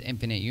something in this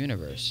infinite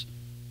universe.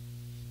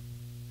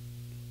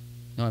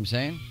 Know what I'm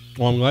saying?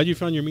 Well, I'm glad you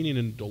found your meaning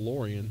in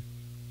DeLorean.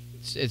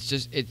 It's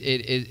just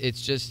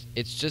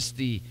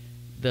the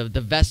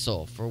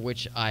vessel for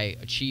which I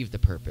achieve the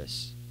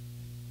purpose.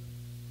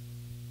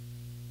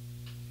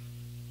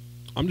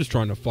 I'm just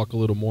trying to fuck a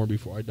little more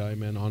before I die,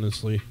 man,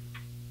 honestly.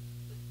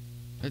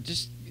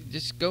 Just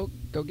go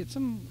get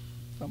some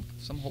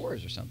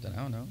whores or something.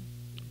 I don't know.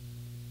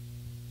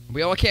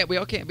 We all can't be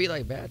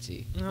like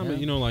Batsy. No, but,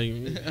 you know, like...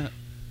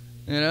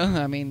 You know,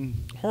 I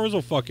mean... Horrors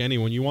will fuck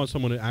anyone. You want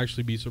someone to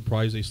actually be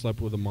surprised they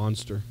slept with a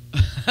monster.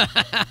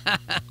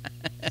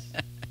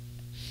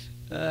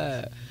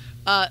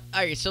 All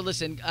right, so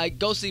listen,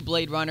 go see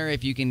Blade Runner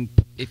if you can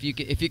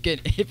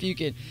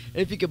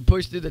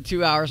push through the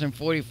 2 hours and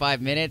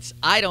 45 minutes.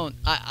 I'm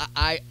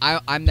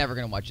never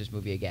gonna watch this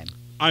movie again.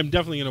 I'm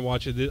definitely going to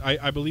watch it.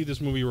 I believe this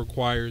movie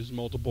requires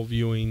multiple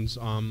viewings.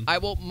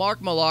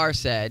 Mark Millar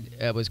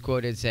was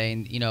quoted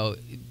saying, you know,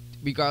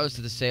 regardless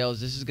of the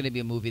sales, this is going to be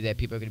a movie that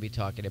people are going to be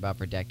talking about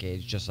for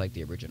decades, just like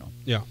the original.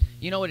 Yeah.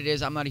 You know what it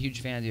is? I'm not a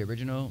huge fan of the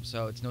original,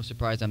 so it's no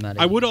surprise I'm not.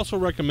 I would also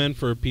recommend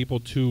for people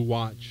to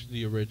watch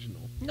the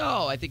original.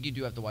 No, I think you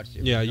do have to watch the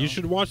original. Yeah, you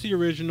should watch the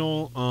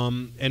original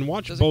and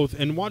watch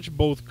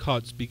both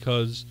cuts,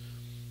 because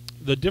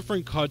the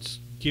different cuts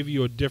give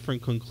you a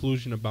different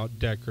conclusion about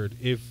Deckard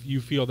if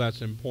you feel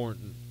that's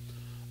important.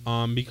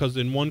 Because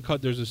in one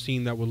cut there's a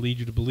scene that will lead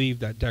you to believe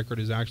that Deckard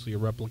is actually a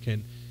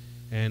replicant.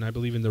 And I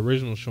believe in the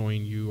original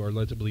showing, you are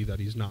led to believe that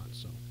he's not.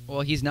 So,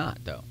 well, he's not,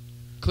 though.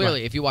 Clearly,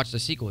 right. if you watch the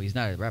sequel, he's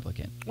not a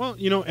replicant. Well,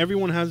 you know,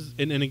 everyone has,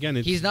 and again,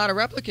 he's not a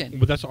replicant.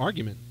 But that's the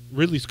argument.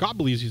 Ridley Scott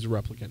believes he's a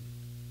replicant.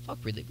 Fuck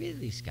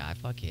Ridley Scott.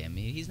 Fuck him.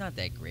 He's not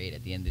that great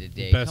at the end of the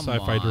day. Best Come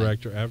sci-fi on.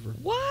 director ever.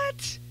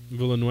 What?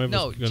 Villanueva.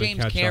 No,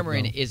 James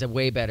Cameron is a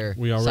way better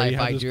we already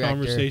sci-fi had this director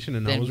conversation,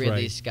 and I than was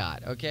Ridley right.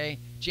 Scott. Okay,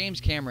 James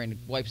Cameron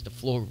wipes the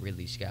floor with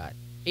Ridley Scott.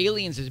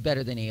 Aliens is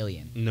better than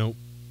Alien. Nope.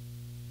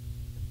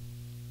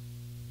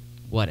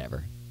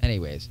 Whatever.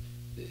 Anyways,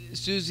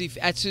 Susie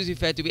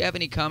Fett, do we have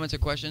any comments or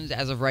questions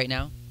as of right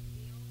now?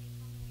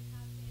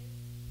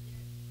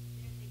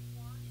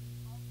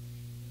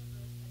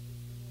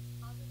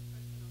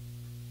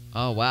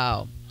 Oh,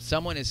 wow.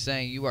 Someone is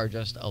saying you are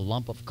just a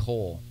lump of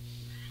coal.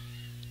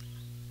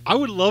 I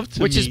would love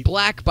to Which is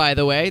black, by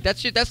the way.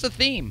 That's the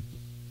theme.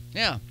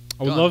 Yeah.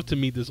 I would love to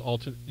meet this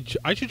alternate.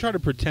 I should try to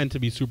pretend to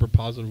be super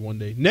positive one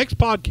day. Next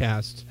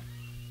podcast,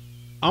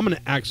 I'm going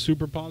to act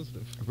super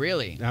positive.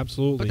 Really?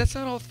 Absolutely. But that's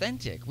not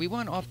authentic. We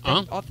want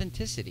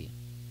authenticity.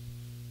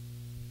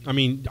 I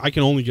mean, I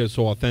can only get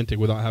so authentic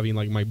without having,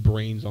 like, my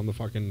brains on the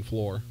fucking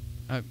floor.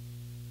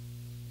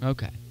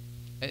 Okay.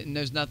 And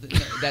there's nothing.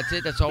 That's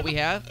it? That's all we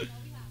have?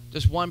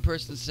 Just one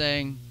person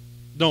saying...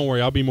 Don't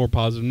worry, I'll be more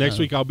positive. Next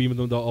week, I'll be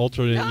the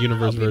alternate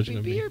universe version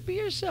of me. Be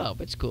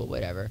yourself. It's cool.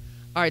 Whatever.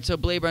 All right, so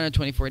Blade Runner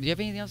 2040. Do you have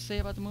anything else to say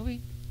about the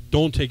movie?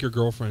 Don't take your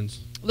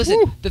girlfriends.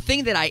 Listen, the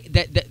thing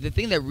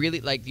that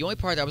really, like, the only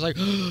part that I was like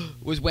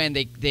was when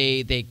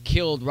they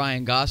killed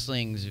Ryan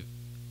Gosling's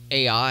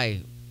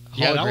AI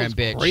hologram that was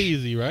bitch.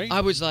 Crazy, right?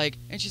 I was like,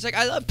 and she's like,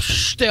 I love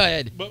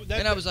dead.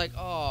 And I was like,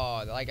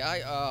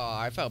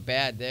 I felt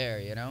bad there,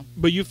 you know.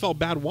 But you felt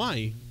bad.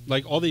 Why?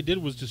 Like, all they did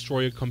was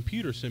destroy a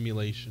computer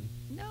simulation.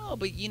 No,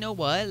 but you know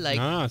what?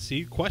 Like,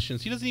 see,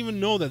 questions. He doesn't even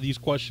know that these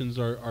questions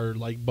are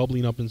like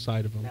bubbling up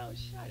inside of him. No,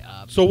 shut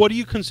up. So, what do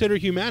you consider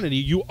humanity?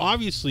 You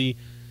obviously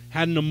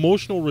had an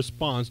emotional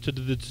response to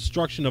the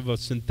destruction of a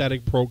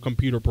synthetic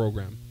computer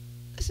program.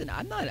 Listen,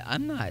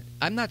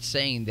 I'm not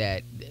saying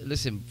that.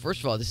 Listen, first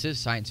of all, this is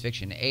science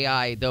fiction.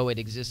 AI, though it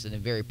exists in a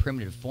very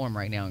primitive form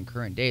right now in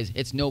current days,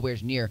 it's nowhere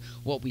near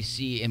what we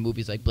see in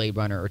movies like Blade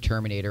Runner or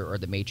Terminator or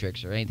The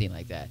Matrix or anything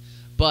like that.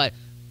 But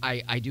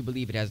I do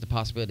believe it has the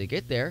possibility to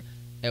get there,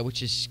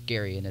 which is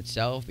scary in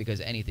itself because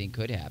anything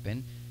could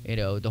happen. You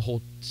know, the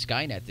whole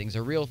Skynet thing's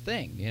a real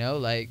thing. You know,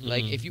 like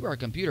if you are a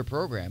computer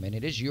program and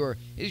it is your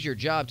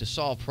job to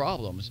solve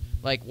problems,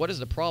 like what is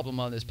the problem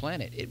on this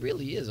planet? It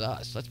really is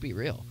us. Let's be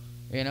real.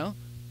 You know,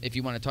 if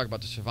you want to talk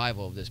about the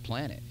survival of this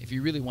planet, if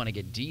you really want to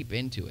get deep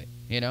into it,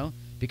 you know,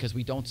 because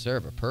we don't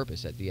serve a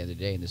purpose at the end of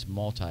the day in this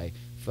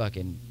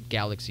fucking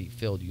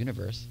galaxy-filled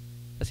universe.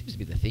 That seems to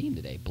be the theme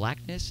today: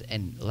 blackness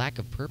and lack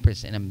of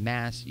purpose in a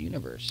mass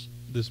universe.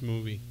 This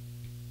movie.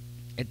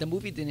 The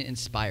movie didn't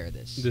inspire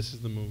this. This is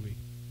the movie.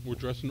 We're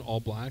dressed in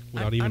all black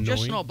without even I'm knowing.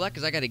 dressed in all black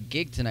because I got a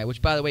gig tonight.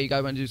 Which, by the way, you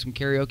guys want to do some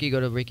karaoke?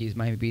 Go to Ricky's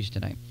Miami Beach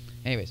tonight.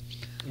 Anyways,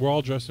 we're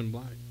all dressed in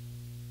black.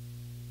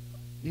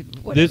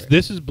 Whatever.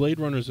 This is Blade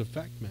Runner's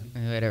effect,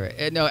 man. Whatever.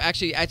 No,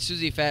 actually, at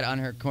Susie Fat on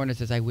her corner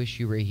says, "I wish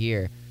you were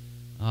here."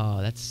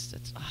 Oh, that's.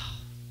 Oh.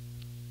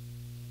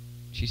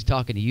 She's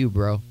talking to you,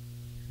 bro.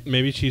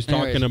 Maybe she's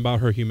talking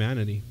about her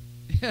humanity.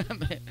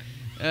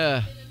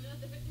 Yeah.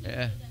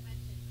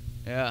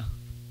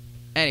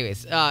 Anyways,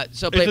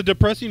 so it's a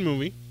depressing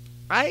movie.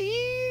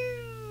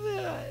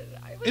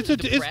 It's a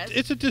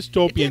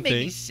dystopian it didn't make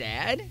thing. Me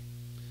sad.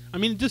 I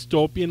mean,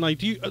 dystopian. Like,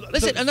 do you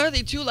listen? Another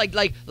thing too, like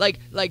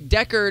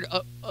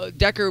Deckard.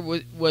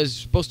 Deckard was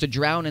supposed to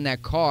drown in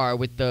that car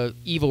with the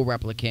evil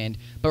replicant,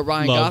 but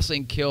Ryan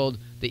Gosling killed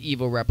the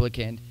evil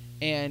replicant,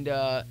 and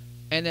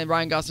then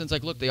Ryan Gosling's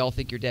like, "Look, they all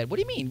think you're dead." What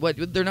do you mean?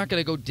 What? They're not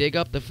gonna go dig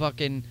up the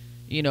fucking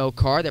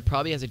car that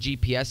probably has a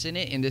GPS in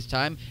it in this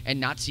time and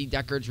not see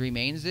Deckard's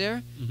remains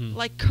there? Mm-hmm.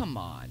 Like, come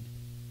on,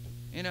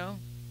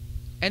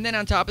 And then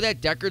on top of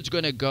that, Deckard's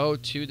gonna go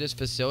to this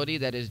facility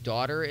that his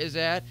daughter is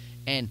at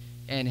and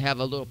have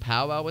a little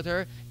powwow with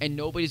her, and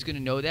nobody's going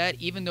to know that,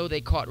 even though they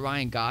caught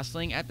Ryan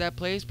Gosling at that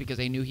place because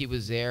they knew he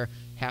was there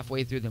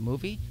halfway through the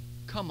movie.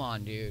 Come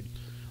on, dude.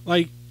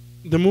 Like,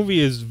 the movie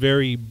is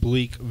very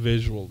bleak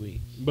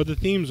visually, but the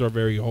themes are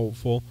very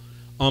hopeful.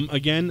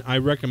 Again, I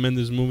recommend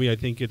this movie. I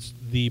think it's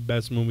the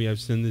best movie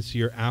I've seen this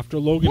year after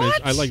Logan.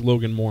 What? I like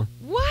Logan more.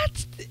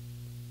 What?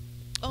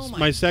 Oh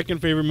my second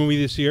favorite movie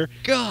this year.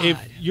 God. If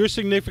your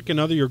significant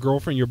other, your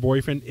girlfriend, your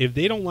boyfriend, if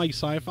they don't like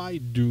sci-fi,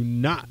 do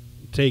not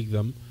take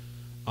them.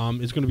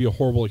 It's going to be a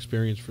horrible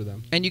experience for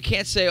them. And you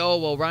can't say, "Oh,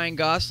 well, Ryan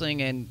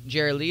Gosling and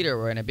Jared Leto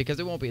were in it," because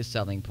it won't be a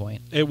selling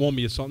point. It won't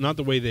be not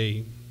the way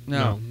they.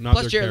 No, not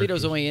plus Jared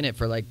Leto's only in it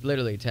for like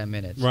literally 10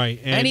 minutes. Right,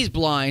 and he's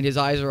blind. His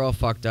eyes are all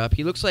fucked up.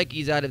 He looks like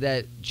he's out of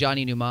that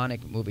Johnny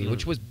Mnemonic movie,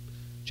 which was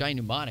Johnny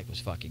Mnemonic was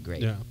fucking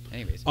great. Yeah.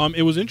 Anyways,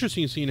 it was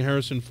interesting seeing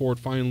Harrison Ford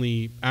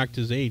finally act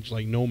his age,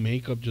 like no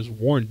makeup, just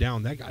worn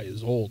down. That guy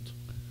is old.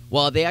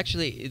 Well, they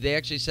actually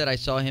said I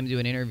saw him do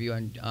an interview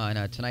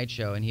on Tonight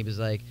Show, and he was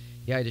like,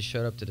 "Yeah, I just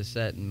showed up to the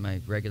set in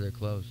my regular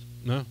clothes."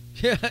 No.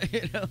 Yeah,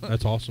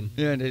 That's awesome.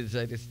 Yeah, and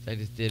I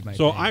just did my.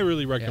 So thing. I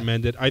really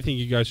recommend it. I think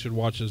you guys should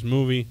watch this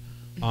movie.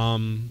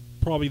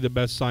 Probably the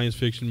best science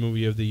fiction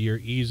movie of the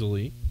year,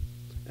 easily,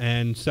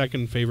 and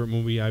second favorite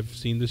movie I've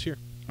seen this year.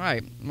 All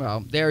right.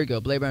 Well, there we go.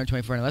 Blade Runner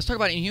 2049. Let's talk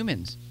about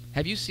Inhumans.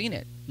 Have you seen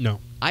it?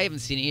 No. I haven't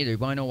seen it either. You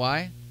want to know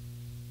why?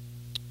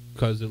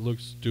 Because it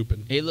looks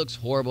stupid. It looks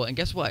horrible. And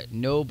guess what?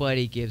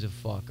 Nobody gives a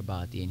fuck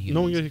about the Inhumans.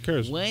 No one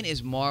cares. When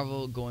is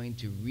Marvel going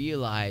to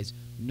realize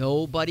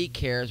nobody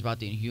cares about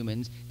the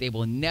Inhumans? They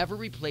will never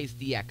replace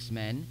the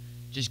X-Men.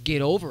 Just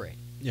get over it.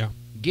 Yeah.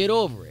 Get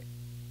over it.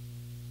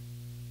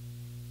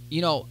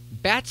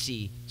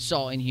 Batsy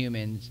saw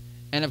Inhumans,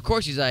 and of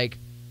course he's like,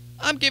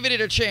 "I'm giving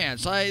it a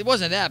chance. It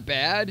wasn't that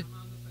bad.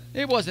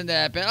 It wasn't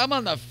that bad. I'm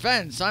on the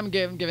fence. I'm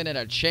giving it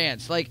a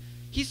chance." Like,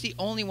 he's the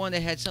only one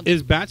that had something.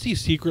 Is Batsy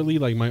secretly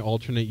like my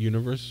alternate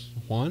universe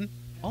Juan?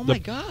 Oh my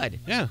God.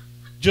 Yeah.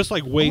 Just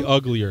like way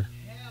uglier.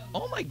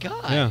 Oh my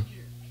God. Yeah.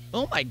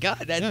 Oh my God.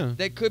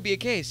 That could be a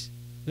case.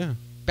 Yeah.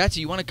 Batsy,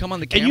 you want to come on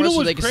the camera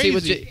so they can see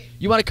what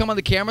you want to come on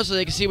the camera so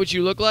they can see what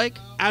you look like?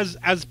 As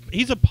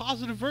he's a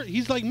positive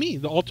he's like me.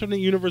 The alternate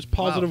universe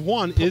positive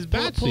one is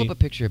Batsy. Pull up a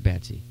picture of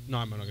Batsy. No,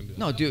 I'm not going to do that.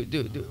 No,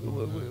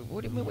 dude.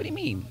 What do you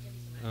mean?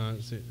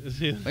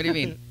 See. What do you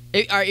mean?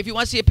 All right, if you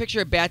want to see a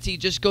picture of Batsy,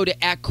 just go to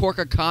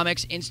 @Korka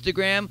Comics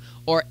Instagram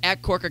or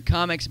 @Korka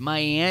Comics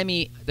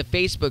Miami, the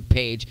Facebook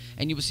page,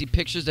 and you will see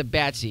pictures of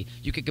Batsy.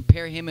 You can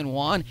compare him and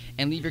Juan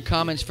and leave your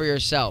comments for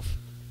yourself.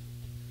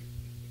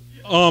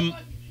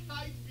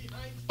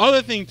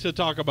 Other thing to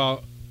talk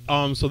about.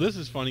 So this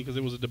is funny because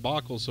it was a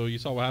debacle. So you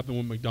saw what happened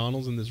with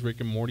McDonald's and this Rick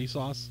and Morty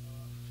sauce?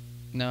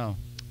 No.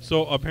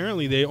 So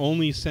apparently they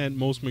only sent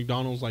most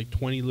McDonald's like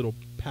 20 little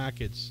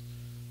packets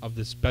of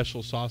this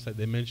special sauce that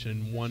they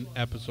mentioned in one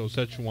episode,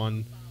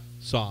 Szechuan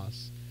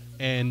sauce.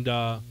 And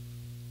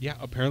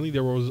apparently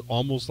there was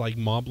almost like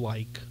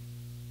mob-like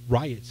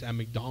riots at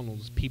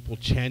McDonald's, people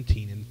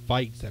chanting and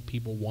fights that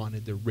people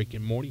wanted the Rick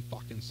and Morty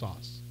fucking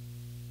sauce.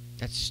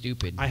 That's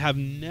stupid. I have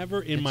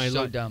never in my life.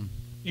 So dumb.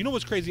 You know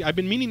what's crazy? I've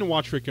been meaning to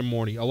watch Rick and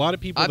Morty. A lot of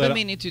people. I've been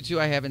meaning to too.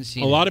 I haven't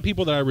seen. A lot of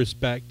people that I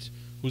respect,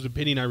 whose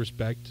opinion I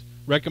respect,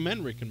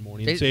 recommend Rick and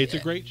Morty and say it's a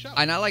great show.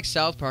 And I like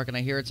South Park, and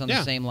I hear it's on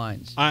the same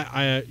lines.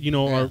 Our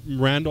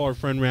Randall, our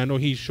friend Randall,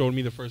 he showed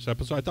me the first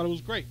episode. I thought it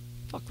was great.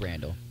 Fuck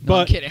Randall. No, But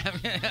I'm kidding.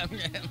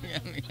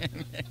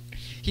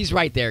 He's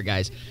right there,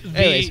 guys.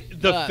 Anyways,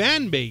 the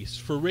fan base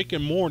for Rick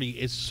and Morty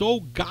is so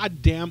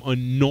goddamn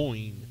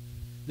annoying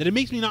that it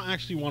makes me not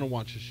actually want to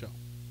watch the show.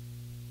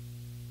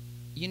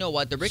 You know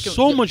what? Much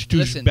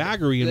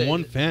douchebaggery in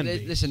one fan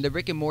base. Listen, the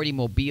Rick and Morty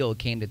mobile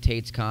came to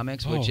Tate's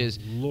Comics, which is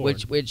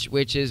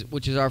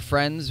our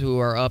friends who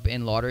are up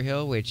in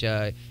Lauderhill. Which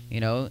if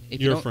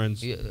your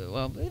friends.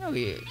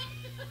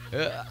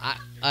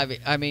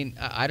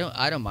 I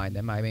don't mind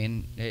them. I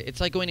mean,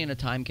 it's like going in a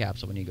time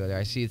capsule when you go there.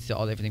 I see it's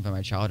all everything from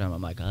my childhood.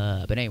 I'm like,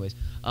 but anyways,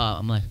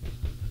 I'm like,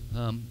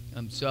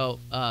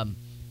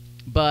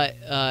 But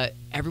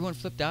everyone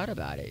flipped out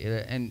about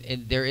it, and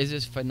there is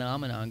this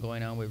phenomenon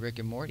going on with Rick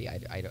and Morty.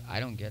 I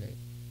don't get it.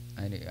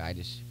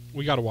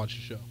 We got to watch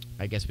the show.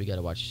 I guess we got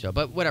to watch the show.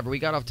 But whatever, we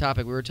got off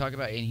topic. We were talking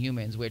about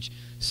Inhumans, which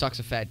sucks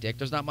a fat dick.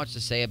 There's not much to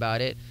say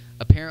about it.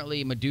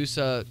 Apparently,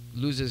 Medusa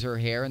loses her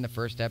hair in the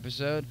first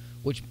episode,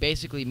 which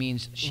basically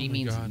means she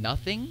means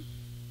nothing.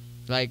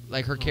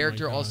 Like her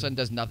character all of a sudden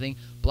does nothing.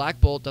 Black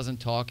Bolt doesn't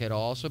talk at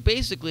all. So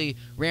basically,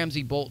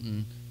 Ramsay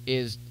Bolton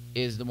is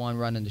the one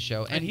running the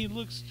show, and he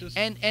looks just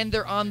and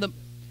they're on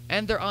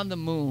the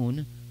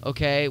moon,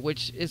 okay,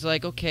 which is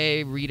like,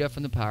 okay, Rita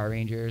from the Power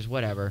Rangers,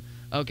 whatever,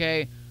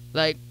 okay,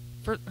 like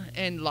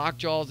and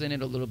Lockjaw's in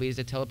it a little bit. He's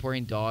a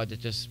teleporting dog that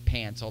just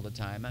pants all the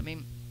time. I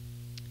mean,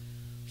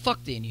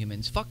 fuck the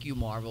Inhumans, fuck you,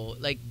 Marvel,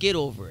 like get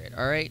over it,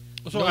 all right?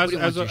 So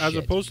as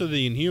opposed to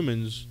the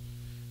Inhumans,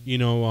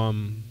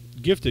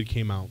 Gifted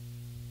came out.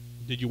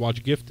 Did you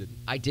watch Gifted?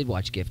 I did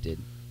watch Gifted.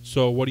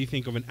 So what do you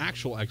think of an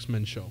actual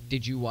X-Men show?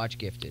 Did you watch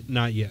Gifted?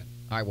 Not yet.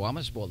 All right, well, I'm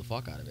going to spoil the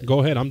fuck out of it. Go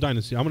ahead. I'm dying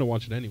to see. I'm going to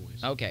watch it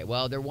anyways. Okay,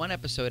 well, they're one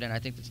episode, and I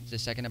think the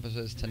second episode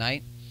is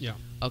tonight. Yeah.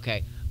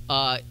 Okay.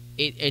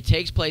 It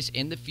takes place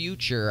in the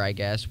future, I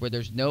guess, where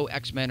there's no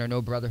X-Men or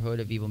no Brotherhood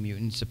of Evil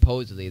Mutants.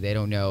 Supposedly. They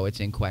don't know. It's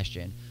in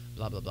question.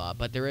 Blah, blah, blah.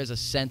 But there is a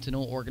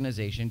Sentinel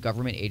organization,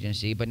 government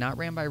agency, but not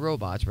ran by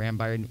robots, ran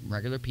by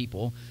regular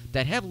people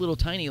that have little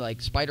tiny,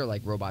 like,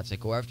 spider-like robots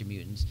that go after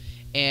mutants.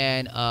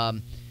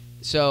 And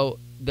so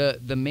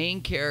the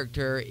main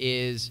character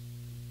is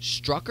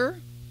Strucker?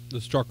 The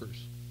Struckers.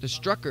 The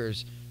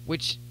Struckers,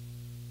 which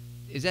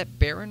is that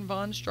Baron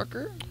von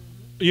Strucker?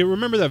 You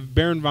remember that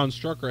Baron von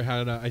Strucker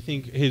had, I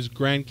think, his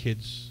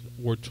grandkids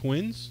were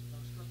twins.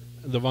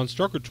 The von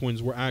Strucker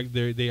twins were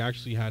they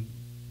actually had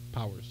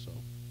powers. So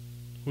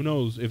who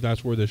knows if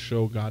that's where the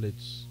show got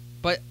its.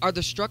 But are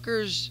the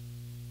Struckers?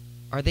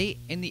 Are they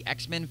in the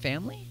X-Men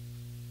family?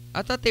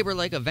 I thought they were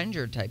like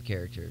Avenger type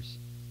characters.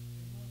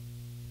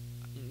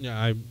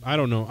 Yeah, I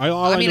don't know.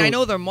 I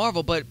know they're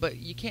Marvel, but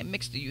you can't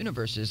mix the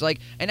universes. Like,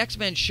 an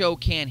X-Men show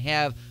can't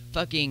have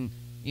fucking,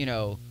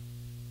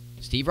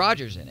 Steve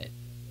Rogers in it,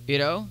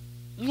 Well,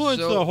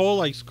 it's the whole,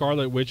 like,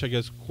 Scarlet Witch, I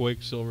guess,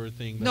 Quicksilver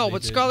thing. No,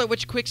 but Scarlet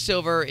Witch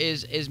Quicksilver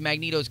is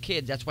Magneto's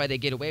kids. That's why they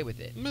get away with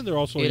it. I mean, they're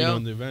also,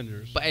 in the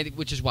Avengers.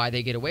 Which is why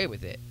they get away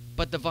with it.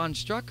 But the Von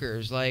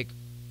Struckers, like,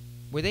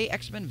 were they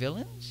X-Men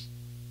villains?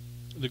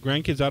 The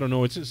grandkids, I don't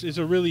know. The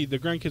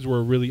grandkids were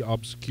a really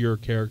obscure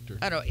character.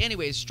 I don't know.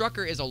 Anyways,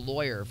 Strucker is a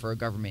lawyer for a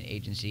government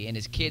agency, and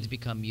his kids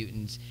become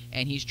mutants,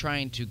 and he's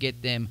trying to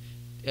get them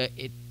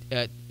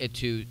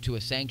to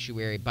a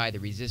sanctuary by the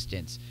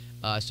Resistance.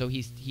 So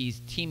he's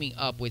teaming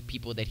up with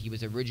people that he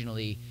was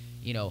originally,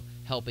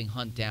 helping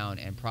hunt down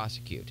and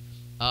prosecute.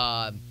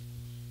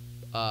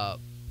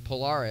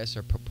 Polaris,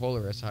 or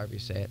Polaris, however you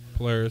say it.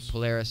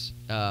 Polaris.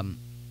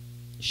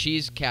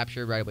 She's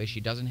captured right away.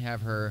 She doesn't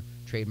have her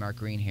trademark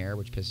green hair,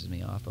 which pisses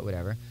me off, but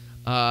whatever.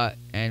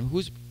 And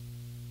who's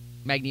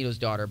Magneto's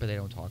daughter, but they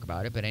don't talk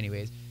about it. But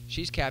anyways,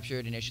 she's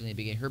captured initially in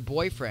the beginning. Her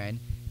boyfriend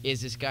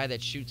is this guy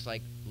that shoots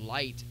like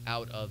light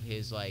out of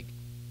his like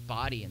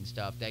body and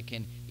stuff that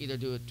can either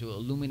do it to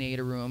illuminate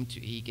a room,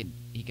 he can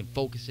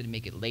focus it and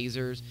make it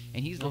lasers,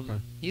 and he's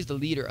the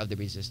leader of the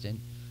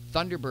Resistance.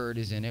 Thunderbird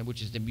is in it,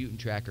 which is the mutant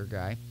tracker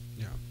guy.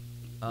 Yeah.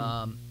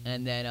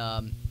 And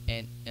then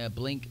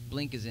Blink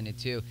is in it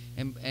too,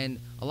 and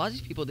a lot of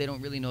these people, they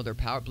don't really know their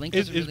power. Blink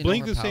is really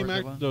Blink know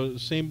her the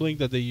same Blink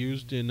that they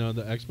used in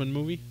the X-Men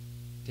movie?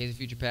 Days of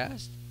Future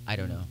Past? I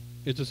don't know.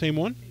 It's the same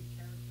one,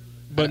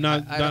 but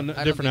not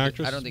different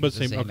actress. I don't think but it's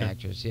the same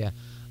actress. Yeah.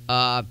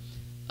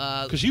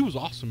 Because she was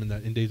awesome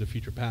in Days of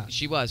Future Past.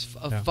 She was.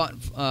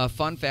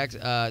 Fun fact: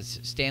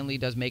 Stan Lee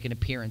does make an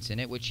appearance in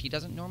it, which he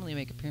doesn't normally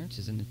make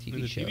appearances in the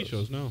TV shows. TV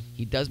shows, no.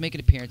 He does make an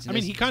appearance. I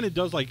mean, he kind of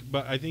does, like,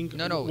 but I think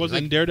no, was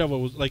like, in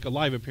Daredevil was like a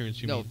live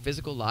appearance.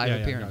 Physical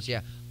live appearance.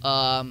 Yeah.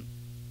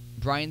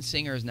 Bryan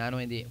Singer is not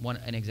only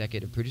an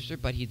executive producer,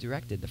 but he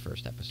directed the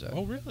first episode.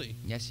 Oh, really?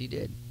 Yes, he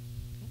did.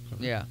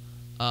 Okay. Yeah.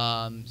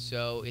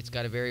 So it's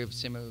got a very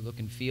similar look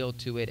and feel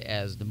to it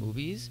as the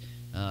movies.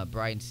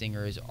 Bryan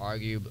Singer is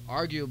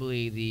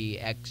arguably the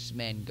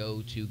X-Men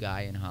go-to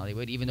guy in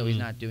Hollywood, even though he's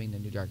not doing the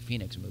new Dark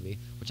Phoenix movie,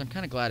 which I'm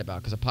kind of glad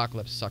about because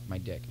Apocalypse sucked my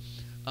dick,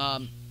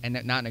 and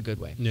not in a good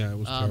way. Yeah, it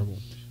was terrible.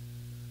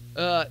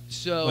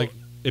 So like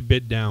it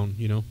bit down,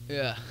 you know.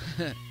 Yeah,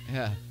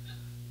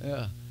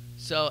 yeah.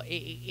 So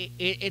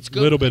it's good.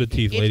 A little bit of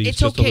teeth, ladies. It's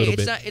just okay. A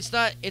little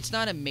bit. It's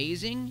not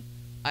amazing.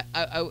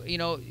 You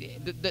know,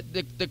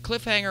 the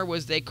cliffhanger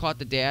was they caught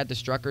the dad, the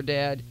Strucker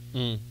dad,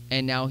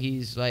 and now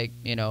he's like,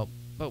 you know.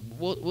 But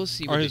we'll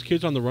see. Are his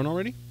kids on the run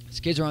already?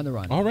 His kids are on the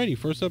run. Already,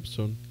 first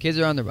episode. Kids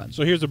are on the run.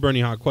 So here's a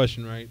burning hot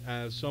question, right?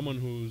 As someone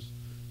who's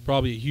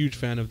probably a huge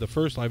fan of the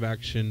first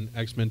live-action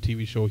X-Men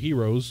TV show,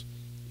 Heroes,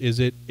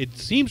 it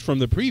seems from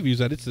the previews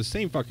that it's the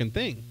same fucking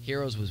thing.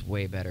 Heroes was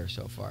way better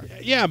so far.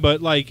 Yeah,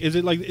 but like, is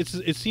it like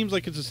it seems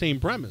like it's the same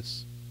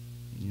premise?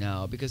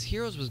 No, because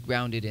Heroes was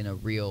grounded in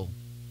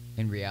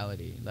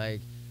reality.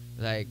 Like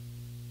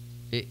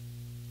it.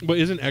 But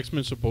isn't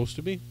X-Men supposed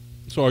to be?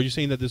 So are you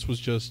saying that this was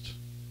just?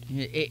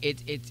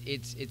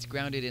 It's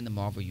grounded in the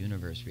Marvel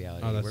Universe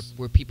reality,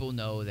 where people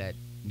know that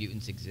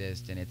mutants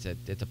exist and it's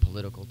a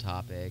political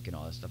topic and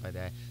all that stuff like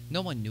that.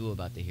 No one knew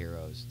about the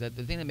heroes. The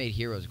thing that made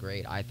Heroes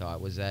great, I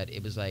thought, was that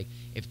it was like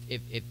if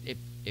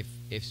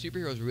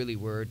superheroes really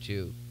were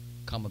to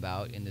come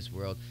about in this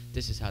world,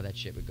 this is how that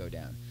shit would go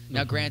down.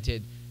 Now,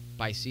 granted,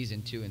 by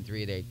season 2 and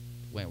 3, they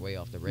went way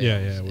off the rails. Yeah,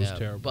 it was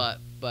terrible.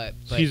 But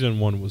season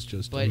 1 was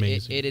just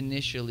amazing. But it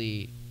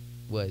initially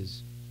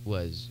was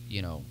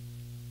you know.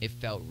 It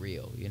felt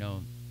real, you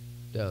know.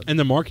 And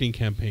the marketing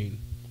campaign,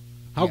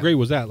 how great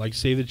was that? Like,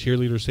 save the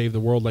cheerleader, save the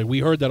world. Like,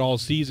 we heard that all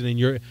season, and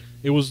you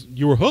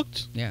were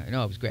hooked. Yeah,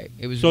 no, it was great.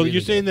 It was. So really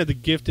you're saying good. that the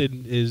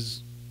Gifted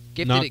is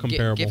not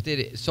comparable?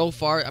 Gifted so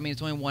far. I mean,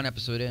 it's only one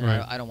episode in.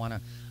 Right. I don't want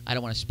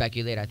to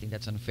speculate. I think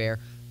that's unfair.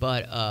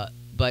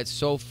 But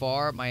so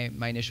far, my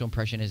initial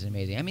impression is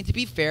amazing. I mean, to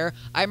be fair,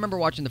 I remember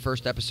watching the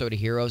first episode of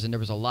Heroes, and there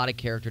was a lot of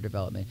character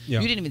development. Yeah.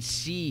 You didn't even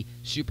see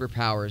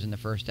superpowers in the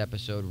first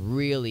episode,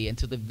 really,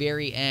 until the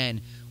very end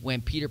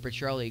when Peter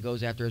Petrelli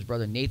goes after his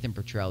brother Nathan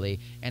Petrelli,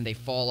 and they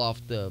fall off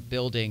the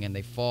building, and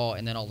they fall,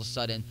 and then all of a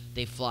sudden,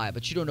 they fly.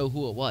 But you don't know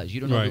who it was. You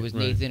don't know if it was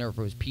Nathan or if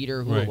it was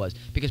Peter, who it was.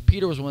 Because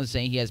Peter was the one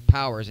saying he has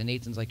powers, and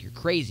Nathan's like, you're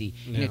crazy.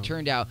 Yeah. And it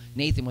turned out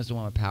Nathan was the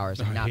one with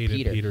powers, and not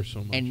Peter. So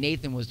much. And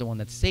Nathan was the one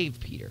that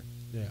saved Peter.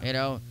 Yeah. You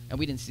know, and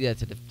we didn't see that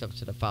to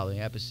the following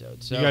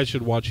episode. So you guys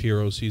should watch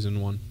Heroes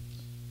season 1.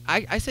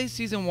 I say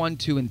season 1,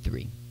 2, and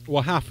 3.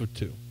 Well, half of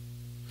 2.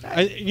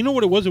 You know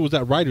what it was? It was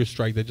that writer's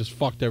strike that just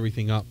fucked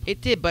everything up.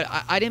 It did, but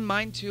I didn't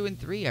mind 2 and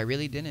 3. I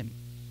really didn't.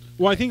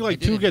 Well, I think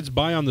 2 gets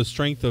by on the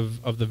strength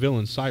of the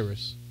villain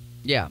Cyrus.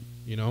 Yeah.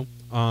 You know,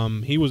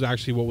 he was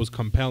actually what was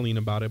compelling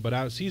about it. But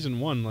out season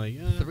 1, like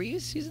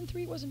season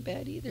 3 wasn't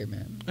bad either,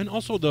 man. And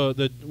also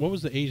the what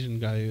was the Asian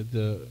guy?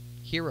 The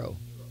Hero,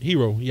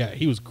 yeah,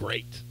 he was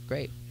great.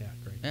 Great. Yeah,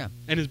 great. Yeah.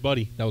 And his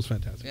buddy, that was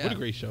fantastic. Yeah. What a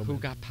great show. Who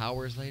man. got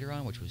powers later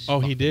on, which was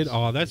he did.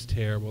 Oh, that's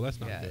terrible. That's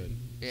not good.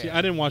 Yeah. See,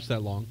 I didn't watch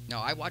that long. No,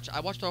 I watched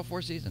all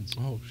 4 seasons.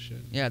 Oh shit.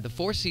 Yeah, the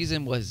 4th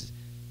season was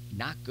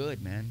not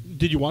good, man.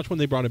 Did you watch when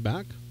they brought it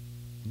back?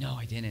 No,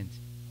 I didn't.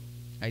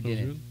 I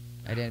didn't.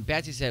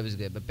 Betsy said it was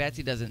good, but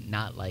Betsy doesn't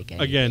not like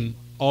anything. Again,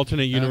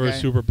 alternate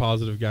universe, super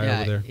positive guy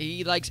over there.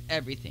 He likes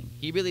everything.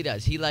 He really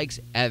does. He likes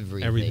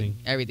everything.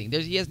 Everything.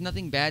 He has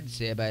nothing bad to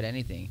say about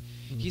anything.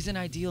 Mm-hmm. He's an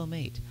ideal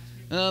mate.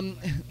 I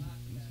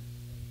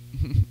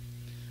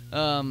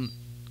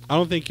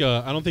don't think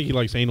he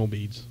likes anal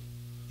beads.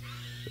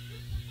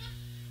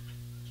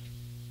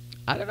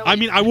 I don't know. I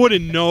mean, I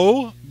wouldn't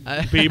know,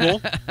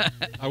 people.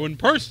 I wouldn't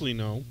personally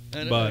know,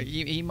 but know.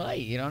 He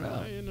might. You don't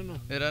know.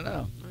 I don't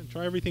know.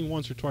 Try everything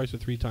once or twice or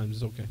 3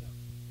 times. It's okay.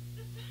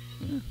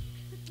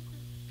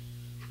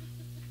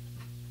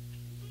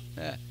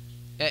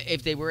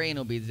 If they were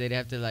anal beads, they'd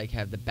have to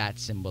have the bat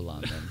symbol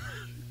on them.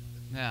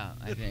 Yeah,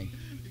 I think.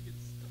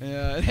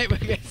 Yeah, they would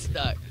get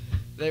stuck.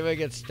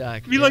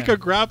 Be like a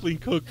grappling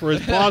hook for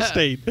his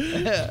prostate.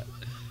 I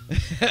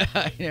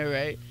know,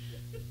 right?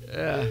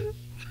 Yeah.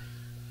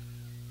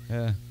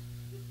 Yeah.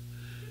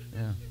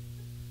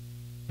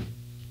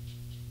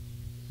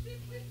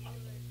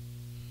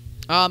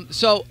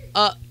 So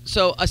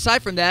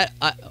aside from that,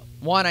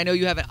 Juan, I know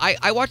you haven't.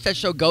 I watched that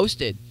show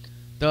Ghosted,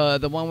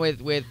 the one with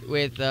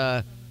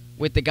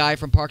the guy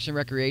from Parks and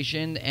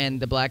Recreation and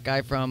the black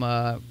guy from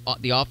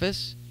The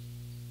Office,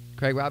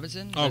 Craig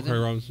Robinson. Oh, Craig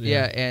Robinson.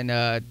 Yeah,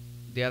 and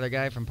the other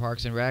guy from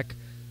Parks and Rec.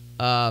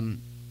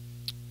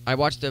 I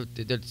watched there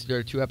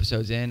are 2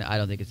 episodes in. I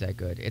don't think it's that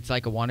good. It's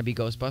like a wannabe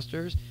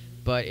Ghostbusters,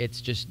 but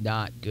it's just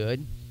not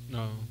good.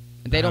 No.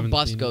 And they don't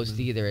bust ghosts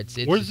either. It's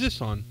Where's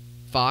this on?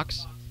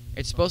 Fox.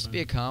 It's supposed to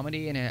be a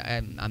comedy,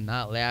 and I'm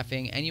not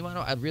laughing. And you want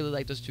to? I really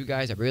like those 2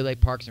 guys. I really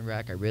like Parks and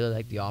Rec. I really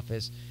like The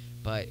Office,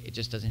 but it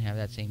just doesn't have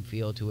that same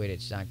feel to it.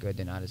 It's not good.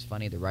 They're not as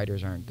funny. The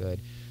writers aren't good.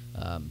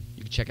 You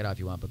can check it out if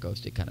you want, but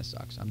Ghosted kind of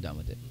sucks. I'm done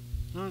with it.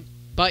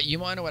 But you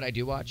want to know what I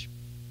do watch?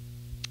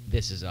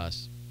 This Is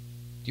Us.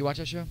 Do you watch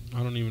that show?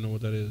 I don't even know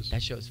what that is.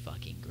 That show's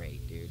fucking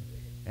great, dude.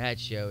 That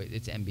show,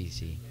 it's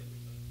NBC.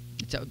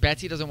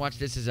 Betsy doesn't watch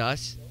This Is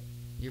Us.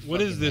 You're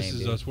What is fucking This lame, Is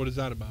dude. Us? What is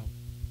that about?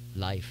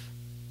 Life.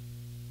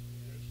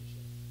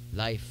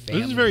 Life,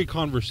 family. This is very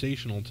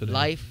conversational today.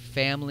 Life,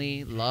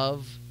 family,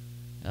 love,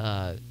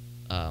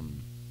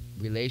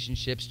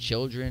 relationships,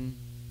 children,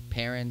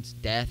 parents,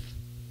 death.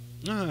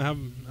 No,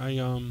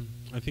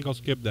 I think I'll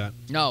skip that.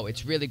 No,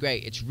 it's really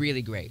great. It's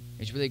really great.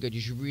 It's really good. You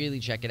should really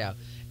check it out.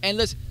 And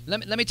listen,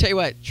 let me tell you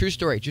what. True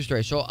story.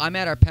 So I'm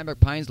at our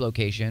Pembroke Pines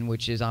location,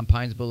 which is on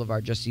Pines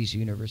Boulevard, just east of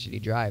University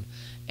Drive,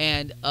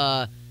 and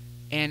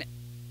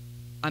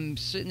I'm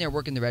sitting there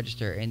working the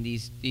register, and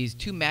these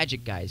two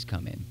magic guys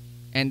come in,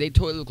 and they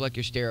totally look like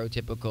your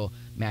stereotypical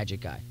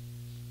magic guy.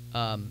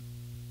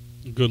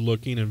 Good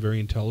looking and very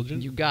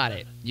intelligent. You got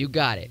it.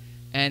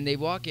 And they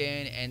walk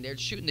in, and they're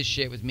shooting the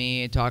shit with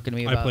me and talking to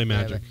me about. I play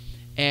whatever.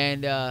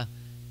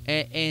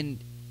 Magic.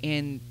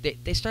 And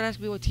they start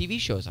asking me what TV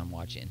shows I'm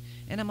watching,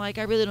 and I'm like,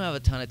 I really don't have a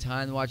ton of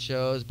time to watch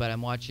shows, but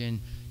I'm watching,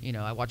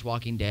 I watch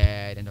Walking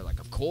Dead, and they're like,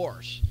 of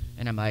course.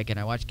 And I'm like, and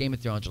I watch Game of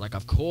Thrones, they're like,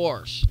 of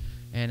course.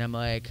 And I'm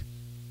like,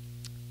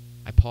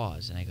 I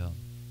pause and I go,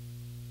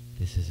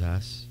 This Is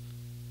Us.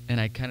 And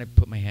I kind of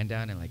put my hand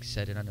down and like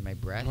set it under my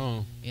breath,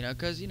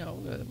 because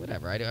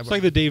whatever. It's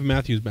like the Dave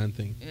Matthews Band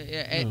thing.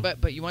 Yeah.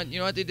 But you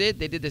know what they did?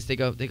 They did this. They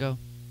go.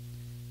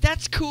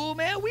 That's cool,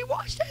 man. We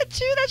watched that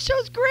too. That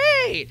show's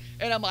great.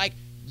 And I'm like,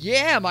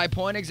 yeah, my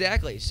point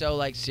exactly. So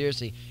like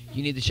seriously,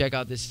 you need to check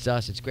out This Is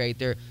Us. It's great.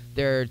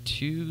 They're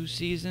 2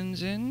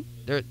 seasons in.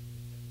 They're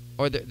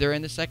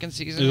in the second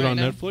season. Is it right on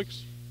now.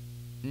 Netflix?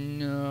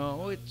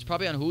 No, it's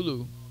probably on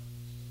Hulu.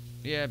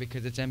 Yeah,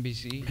 because it's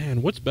NBC.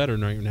 Man, what's better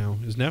right now?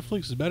 Is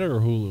Netflix better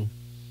or Hulu?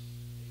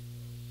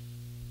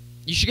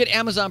 You should get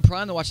Amazon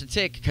Prime to watch The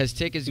Tick, because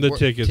Tick is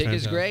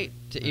fantastic. great.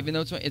 Even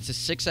though it's a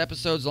 6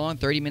 episodes long,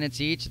 30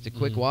 minutes each. It's a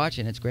quick watch,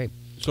 and it's great.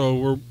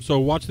 So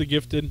watch The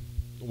Gifted,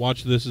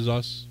 watch This Is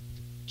Us.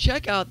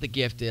 Check out The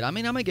Gifted. I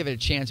mean, I'm gonna give it a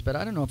chance, but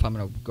I don't know if I'm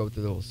gonna go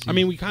through the whole season. I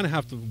mean, we kind of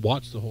have to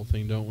watch the whole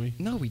thing, don't we?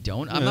 No, we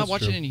don't. Yeah, I'm not that's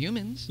watching true.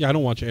 Inhumans. Yeah, I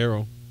don't watch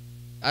Arrow.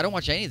 I don't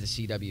watch any of the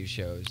CW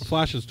shows.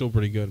 Flash is still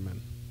pretty good,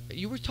 man.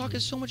 You were talking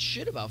so much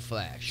shit about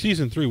Flash.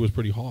 Season 3 was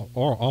pretty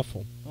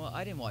awful. Well,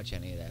 I didn't watch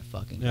any of that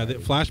fucking. Yeah, the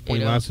garbage.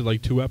 Flashpoint lasted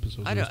like 2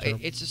 episodes. I It was don't.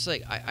 terrible. It's just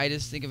like I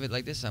just think of it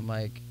like this. I'm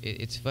like,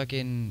 it's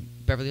fucking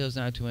Beverly Hills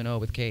 90210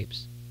 with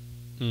capes.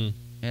 Mm.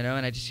 And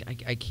I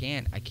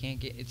can't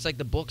get. It's like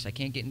the books. I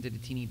can't get into the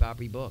teeny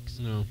boppery books.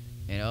 No.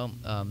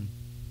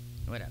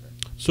 Whatever.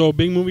 So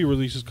big movie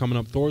releases coming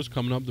up. Thor's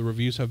coming up. The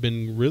reviews have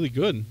been really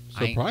good,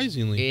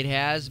 surprisingly. It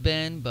has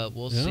been, but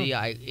we'll see.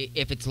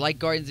 If it's like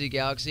Guardians of the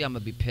Galaxy, I'm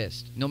gonna be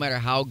pissed. No matter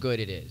how good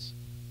it is,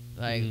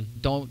 like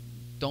don't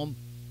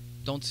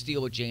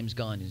steal what James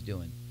Gunn is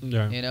doing.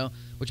 Yeah.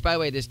 Which, by the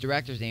way, this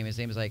director's name, his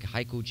name is like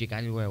Haiku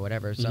Chikanu or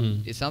whatever.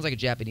 It sounds like a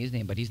Japanese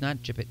name, but he's not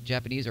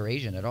Japanese or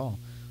Asian at all.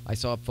 I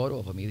saw a photo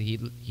of him.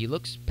 He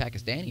looks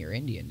Pakistani or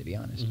Indian, to be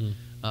honest.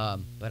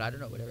 But I don't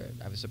know. Whatever.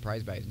 I was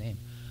surprised by his name.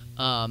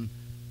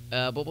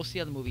 But we'll see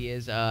how the movie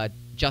is.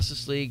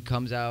 Justice League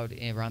comes out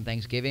around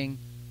Thanksgiving,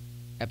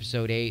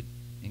 episode 8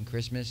 in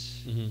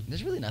Christmas.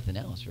 There's really nothing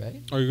else,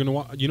 right? Are you gonna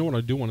watch? You know what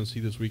I do want to see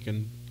this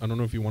weekend? I don't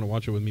know if you want to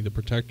watch it with me. The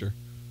Protector.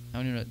 I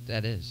don't even know what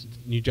that is.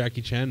 New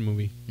Jackie Chan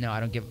movie. No,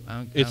 I don't give.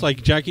 It's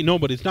like Jackie. No,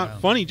 but it's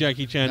not funny.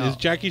 Jackie Chan. No, It's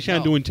Jackie Chan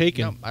no, doing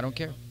Taken. No, I don't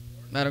care.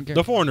 I don't care.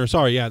 The Foreigner.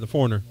 Sorry, yeah, The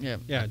Foreigner. Yeah.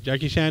 Yeah,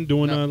 Jackie Chan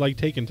doing No. like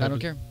Taken. I don't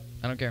care.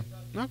 I don't care.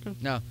 Okay.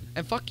 No.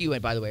 And fuck you,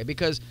 by the way,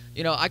 because,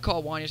 I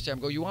called Juan yesterday.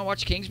 I go, you want to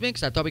watch Kingsman?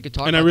 Because I thought we could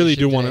talk And about I really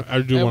this shit do want today. to.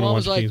 I do And want to Juan watch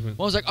was like, Kingsman.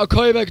 Juan was like, I'll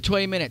call you back in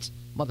 20 minutes.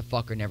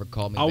 Motherfucker never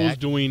called me back. I was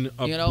doing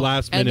a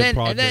last minute then,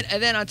 project.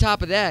 And then on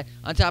top of that,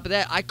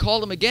 I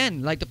called him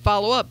again, like to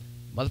follow up.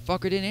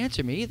 Motherfucker didn't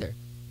answer me either.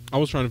 I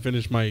was trying to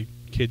finish my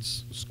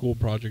kids' school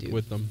project Dude,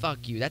 with them.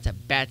 Fuck you. That's a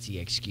Batsy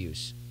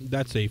excuse.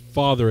 That's a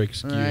father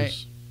excuse.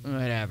 Right.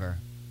 Whatever.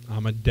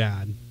 I'm a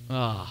dad.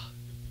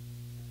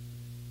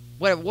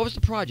 Whatever. What was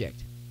the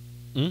project?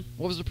 Hmm?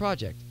 What was the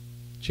project?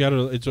 She had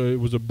it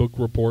was a book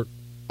report.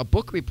 A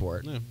book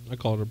report? Yeah, I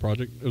call it a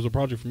project. It was a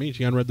project for me.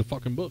 She hadn't read the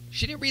fucking book.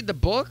 She didn't read the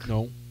book?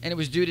 No. And it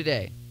was due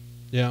today.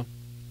 Yeah.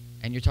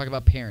 And you're talking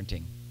about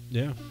parenting.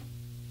 Yeah.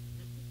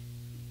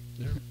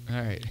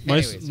 All right.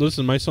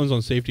 Listen, my son's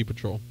on safety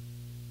patrol.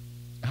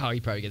 Oh,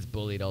 he probably gets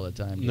bullied all the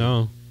time. Dude.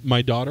 No.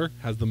 My daughter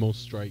has the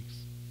most strikes.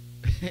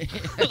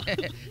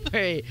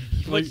 Hey,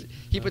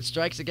 he puts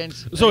strikes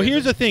against. So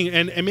here's the thing,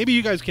 and maybe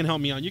you guys can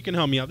help me out. You can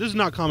help me out. This is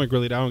not comic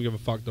related. I don't give a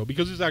fuck, though,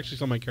 because this is actually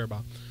something I care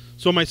about.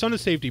 So my son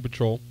is safety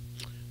patrol.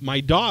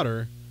 My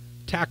daughter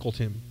tackled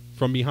him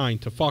from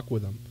behind to fuck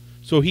with him.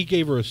 So he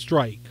gave her a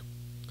strike.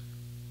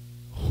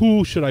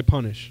 Who should I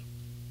punish?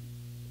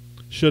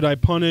 Should I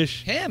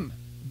punish him?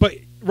 But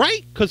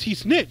right, because he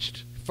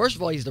snitched. First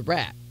of all, he's the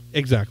rat.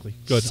 Exactly.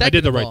 Good. I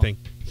did the right thing.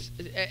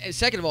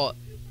 Second of all,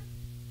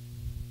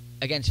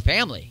 against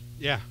family.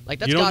 Yeah. Like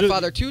that's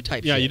Godfather 2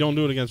 type shit. Yeah, you don't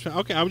do it against family.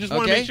 Okay, I just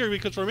want to make sure,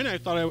 because for a minute I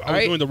thought I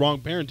was doing the wrong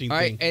parenting thing. All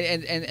right,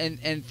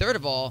 and third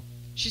of all,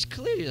 she's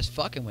clearly just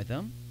fucking with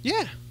him.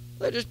 Yeah.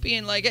 They're just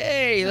being like,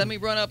 hey, let me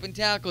run up and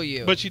tackle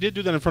you. But she did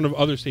do that in front of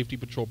other safety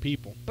patrol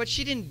people. But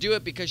she didn't do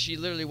it because she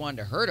literally wanted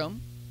to hurt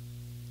him.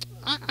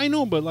 I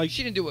know, but like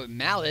she didn't do it with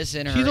malice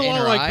in her, she's a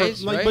lot like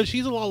eyes, her, like, right? but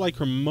she's a lot like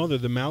her mother.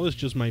 The malice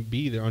just might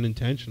be there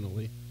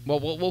unintentionally. Well,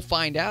 we'll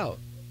find out.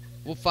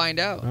 We'll find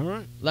out. All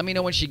right. Let me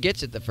know when she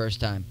gets it the first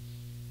time.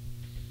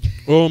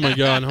 Oh my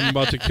God, I'm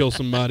about to kill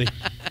somebody.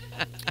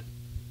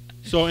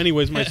 So,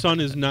 anyways, my son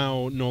is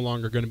now no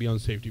longer going to be on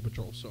safety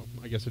patrol. So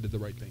I guess I did the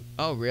right thing.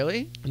 Oh,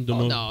 really? Don't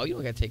know. No, you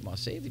don't got to take him off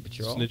safety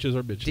patrol. Snitches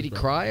are bitches. Did he bro.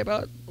 cry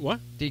about? What?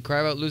 Did he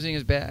cry about losing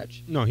his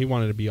badge? No, he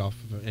wanted to be off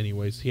of it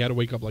anyways. He had to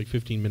wake up like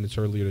 15 minutes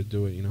earlier to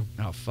do it. You know.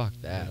 Oh, fuck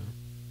that.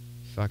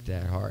 Yeah. Fuck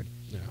that hard.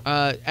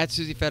 Yeah. At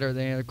Susie Fett, are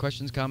there any other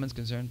questions, comments,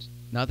 concerns?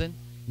 Nothing?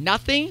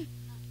 Nothing?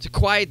 It's a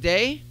quiet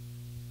day?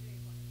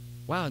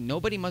 Wow,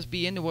 nobody must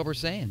be into what we're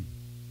saying.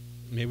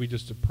 Maybe we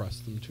just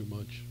depressed them too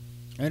much.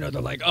 I know,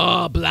 they're like,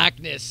 oh,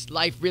 blackness.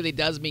 Life really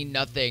does mean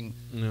nothing.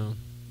 No.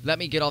 Let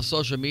me get off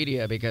social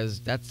media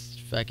because that's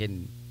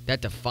fucking,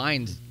 that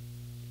defines.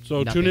 So tune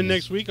in nothingness.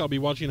 next week. I'll be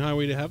watching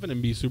Highway to Heaven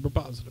and be super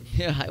positive.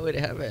 Yeah, Highway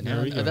to Heaven.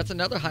 There we go. That's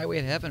another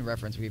Highway to Heaven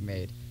reference we've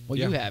made. Well,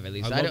 Yeah. you have at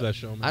least. I love that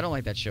show, man. I don't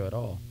like that show at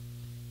all.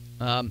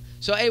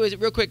 So, anyways,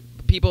 real quick,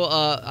 people,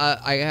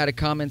 I had a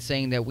comment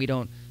saying that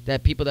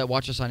that people that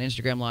watch us on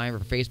Instagram Live or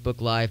Facebook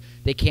Live,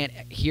 they can't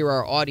hear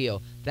our audio.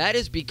 That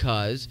is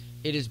because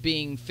it is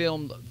being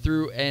filmed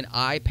through an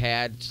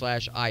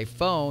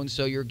iPad/iPhone,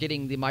 so you're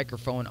getting the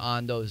microphone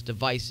on those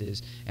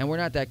devices. And we're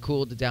not that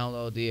cool to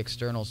download the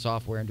external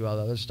software and do all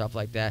the other stuff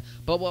like that.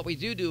 But what we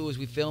do is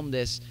we film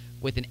this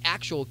with an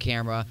actual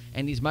camera,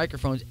 and these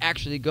microphones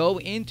actually go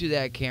into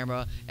that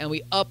camera, and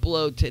we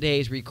upload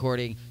today's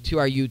recording to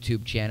our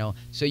YouTube channel,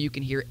 so you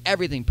can hear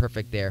everything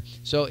perfect there.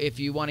 So if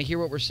you want to hear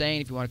what we're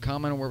saying, if you want to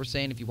comment on what we're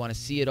saying, if you want to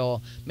see it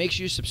all, make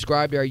sure you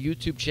subscribe to our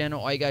YouTube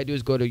channel. All you got to do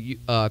is go to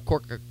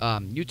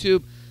YouTube.com,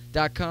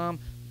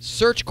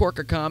 search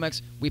Korka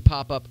Comics. We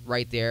pop up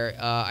right there.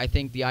 I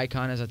think the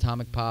icon is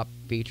Atomic Pop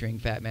featuring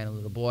Fat Man and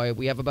Little Boy.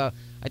 We have I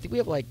think we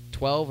have like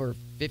 12 or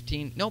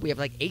 15. No, we have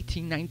like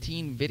 18,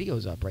 19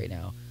 videos up right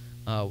now.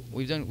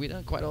 We've done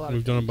quite a lot.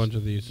 We've done a bunch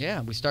of these.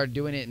 Yeah, we started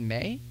doing it in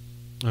May.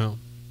 Oh.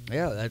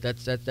 Yeah,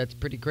 that's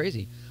pretty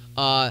crazy.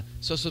 So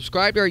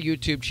subscribe to our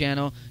YouTube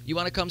channel. You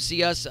want to come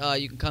see us,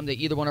 you can come to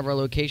either one of our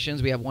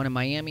locations. We have one in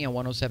Miami on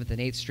 107th and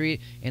 8th Street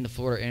in the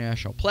Florida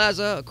International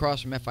Plaza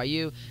across from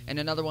FIU, and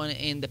another one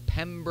in the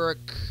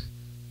Pembroke.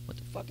 What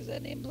the fuck is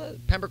that name?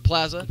 Pembroke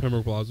Plaza.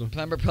 Pembroke Plaza.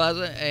 Pembroke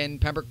Plaza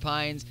and Pembroke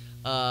Pines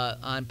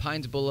on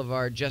Pines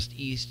Boulevard, just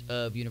east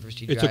of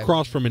University Drive. It's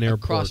across from an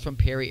airport. Across from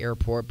Perry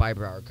Airport by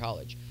Broward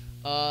College.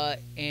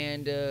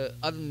 And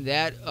other than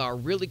that,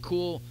 really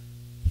cool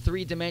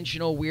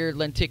three-dimensional weird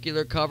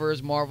lenticular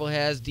covers Marvel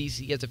has.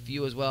 DC has a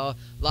few as well.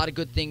 A lot of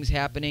good things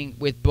happening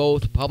with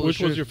both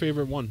publishers. Which was your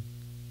favorite one?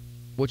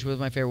 Which was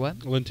my favorite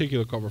what? A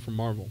lenticular cover from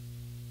Marvel.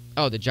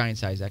 Oh, the giant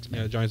size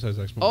X-Men. Yeah, Giant Size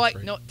X-Men. Oh,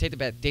 no, take the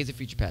bet. Days of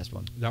Future Past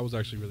one. That was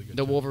actually really good.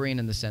 The too. Wolverine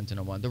and the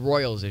Sentinel one. The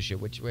Royals issue,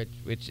 which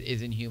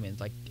is Inhumans.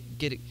 Like,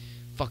 get it.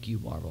 Fuck you,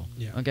 Marvel.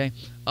 Yeah. Okay.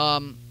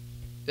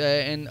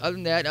 And other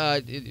than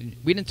that,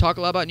 we didn't talk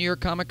a lot about New York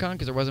Comic Con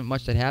because there wasn't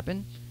much that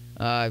happened.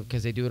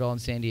 Because they do it all in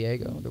San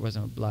Diego. There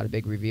wasn't a lot of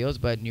big reveals,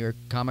 but New York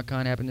Comic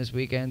Con happened this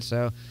weekend.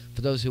 So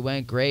for those who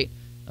went, great.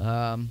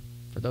 For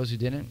those who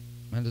didn't,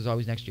 well, there's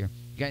always next year.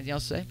 You got anything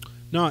else to say?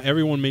 No,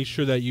 everyone make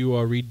sure that you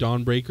read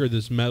Dawnbreaker.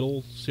 This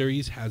metal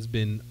series has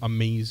been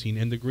amazing,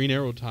 and the Green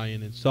Arrow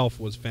tie-in itself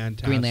was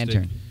fantastic. Green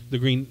Lantern. The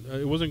Green,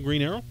 it wasn't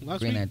Green Arrow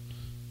last week?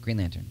 Green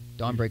Lantern.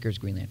 Dawnbreaker's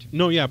Green Lantern.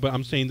 No, yeah, but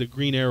I'm saying the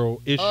Green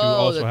Arrow issue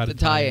also had the a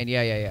tie-in.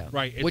 Yeah.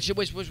 Right. Which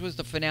was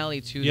the finale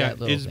to yeah, that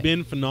little it's thing.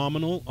 been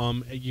phenomenal.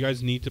 You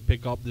guys need to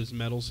pick up this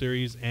metal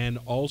series, and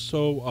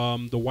also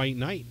the White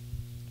Knight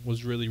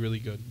was really, really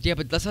good. Yeah,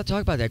 but let's not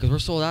talk about that because we're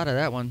sold out of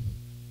that one,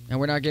 and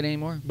we're not getting any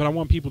more. But I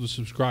want people to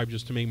subscribe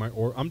just to make my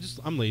order.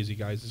 I'm lazy,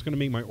 guys. It's going to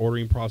make my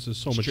ordering process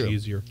so much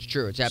easier. It's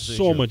true. It's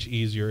absolutely so true. much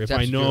easier if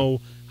I know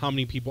how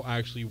many people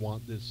actually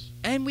want this.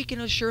 And we can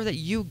assure that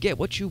you get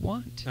what you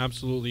want.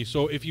 Absolutely.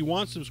 So if you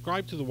want,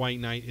 subscribe to the White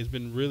Knight. It's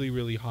been really,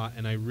 really hot,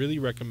 and I really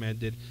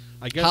recommend it.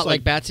 I guess Hot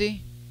like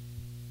Batsy?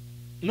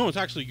 No, it's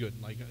actually good.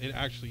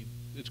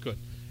 It's good.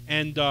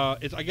 And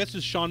I guess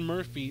it's Sean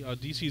Murphy.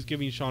 DC is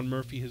giving Sean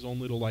Murphy his own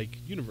little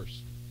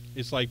universe.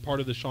 It's like part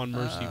of the Sean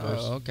Murphy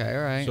verse. Oh, okay,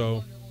 all right.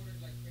 So,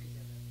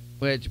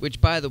 which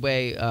by the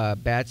way,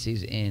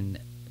 Batsy's in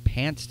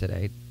pants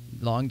today,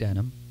 long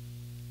denim,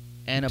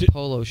 and a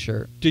polo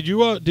shirt. Did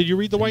you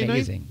read the White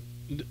amazing.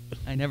 Knight?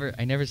 I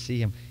never see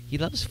him. He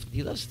loves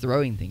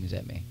throwing things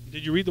at me.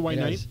 Did you read the White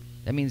Knight?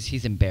 That means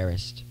he's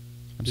embarrassed.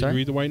 I'm sorry. Did you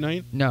read the White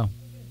Knight? No.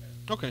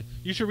 Okay,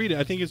 you should read it.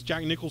 I think it's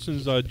Jack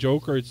Nicholson's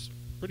Joker. It's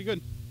pretty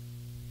good.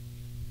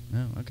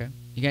 Oh, okay.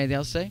 You got anything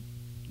else to say?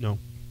 No.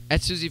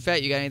 At Susie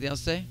Fett, you got anything else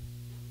to say?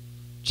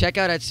 Check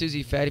out at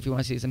Susie Fett if you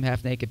want to see some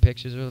half-naked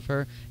pictures of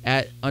her.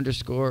 At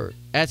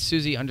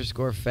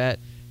Susie_Fett,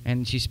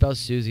 and she spells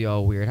Susie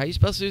all weird. How you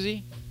spell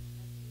Susie?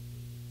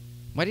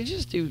 Why didn't you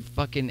just do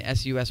fucking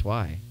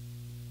SUSY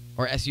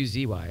or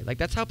SUZY? Like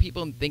that's how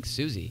people think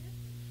Susie.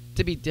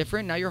 To be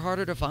different, now you're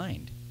harder to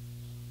find.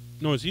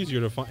 No, it's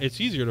easier to find. It's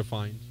easier to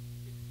find.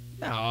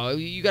 No,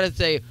 you got to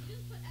say.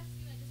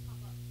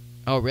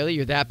 Oh, really?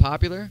 You're that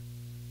popular?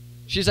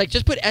 She's like,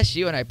 just put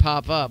SU and I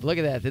pop up. Look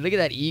at that. Look at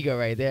that ego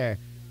right there.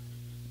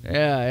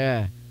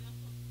 Yeah.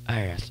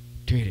 Ass,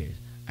 titties,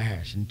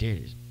 ass and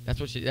titties. That's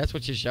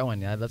what she's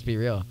showing. Yeah, let's be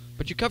real.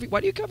 But why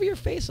do you cover your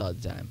face all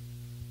the time?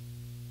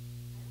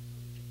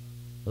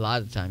 A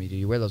lot of the time you do.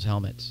 You wear those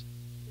helmets.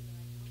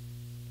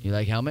 You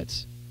like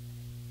helmets?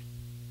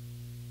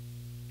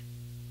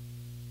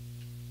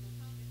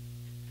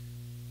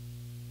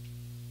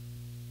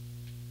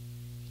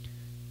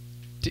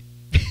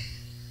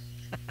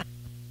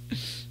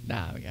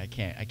 Nah, I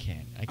can't.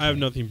 I have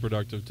nothing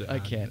productive to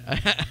add.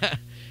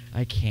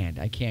 I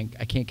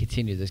can't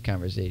continue this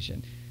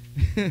conversation.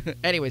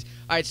 Anyways,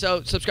 all right.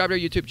 So subscribe to our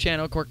YouTube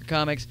channel, Korka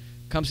Comics.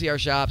 Come see our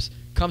shops.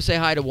 Come say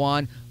hi to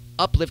Juan.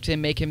 Uplift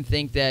him. Make him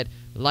think that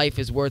life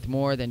is worth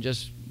more than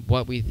just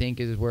what we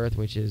think is worth,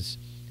 which is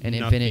an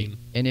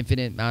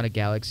infinite amount of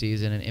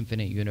galaxies and an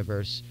infinite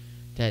universe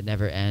that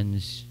never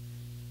ends.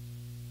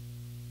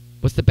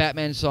 What's the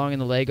Batman song in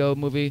the Lego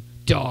movie?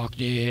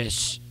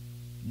 Darkness,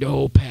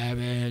 no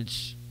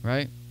parents.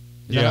 Right?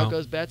 Is that how it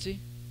goes, Betsy?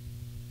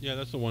 Yeah,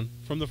 that's the one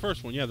from the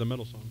first one. Yeah, the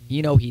metal song.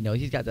 He knows.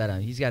 He's got that on.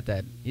 He's got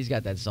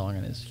that song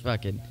on his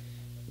fucking.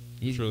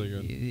 It's really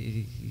good.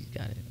 He's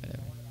got it.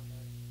 Whatever.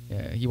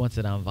 Yeah, he wants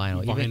it on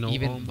vinyl.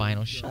 Even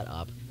vinyl. Shut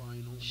up.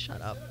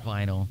 Shut up.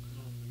 Vinyl.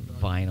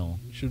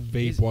 You should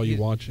vape while you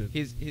watch it.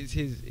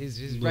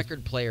 His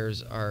record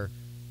players are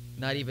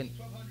not even.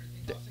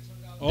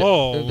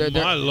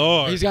 My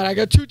lord! I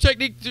got two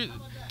Technics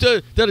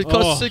that it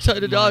costs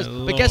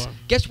 $600. But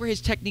guess where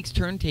his Technics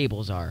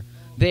turntables are?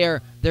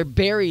 They're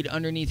buried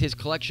underneath his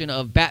collection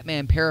of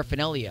Batman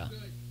paraphernalia.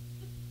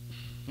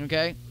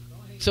 Okay,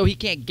 so he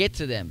can't get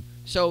to them.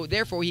 So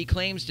therefore, he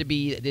claims to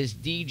be this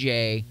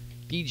DJ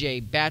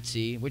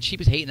Batsy, which he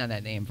was hating on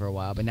that name for a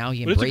while, but now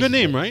he embraces it. It's a good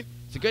name, right?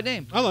 It's a good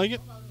name. I like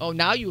it. Oh,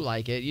 now you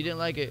like it. You didn't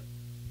like it.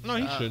 No,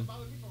 he should.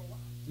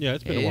 Yeah,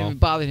 it's been a while. while. It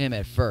bothered him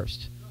at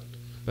first.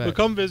 But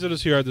come visit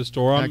us here at the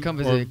store. Come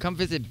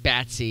visit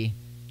Batsy.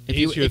 If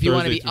you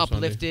want to be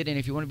uplifted and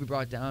if you want to be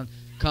brought down,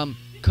 come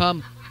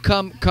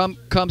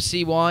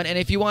see Juan. And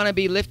if you want to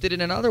be lifted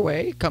in another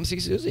way, come see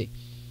Susie.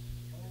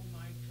 Oh my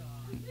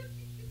God.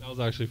 That was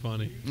actually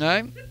funny.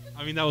 Right?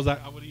 I mean, that was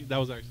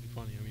actually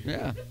funny. I mean,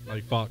 yeah.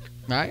 Like fuck.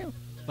 Right?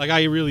 Like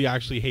I really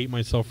actually hate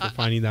myself for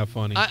finding that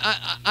funny.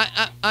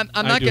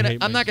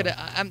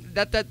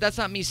 That's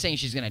not me saying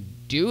she's gonna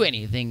do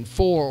anything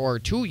for or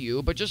to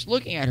you, but just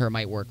looking at her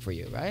might work for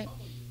you, right?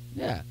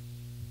 Yeah.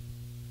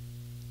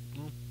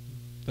 Well,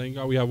 thank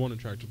God we have one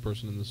attractive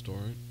person in the store,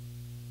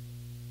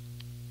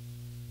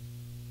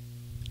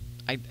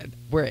 right?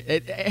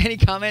 Any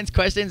comments,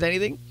 questions,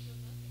 anything?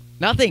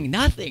 Nothing.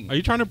 Are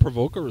you trying to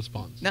provoke a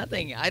response?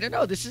 Nothing. I don't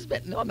know.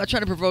 No, I'm not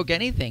trying to provoke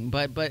anything,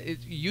 but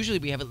usually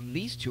we have at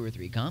least 2 or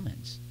 3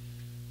 comments,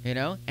 you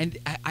know. And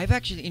I've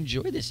actually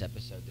enjoyed this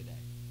episode today.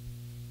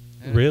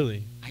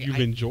 Really? You've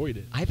enjoyed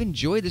it? I've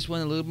enjoyed this one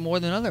a little more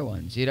than other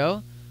ones, you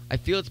know. I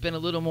feel it's been a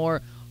little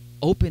more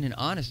open and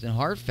honest and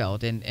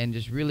heartfelt and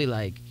just really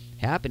like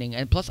happening.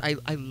 And plus, I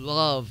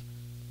love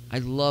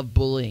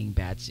bullying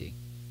Batsy.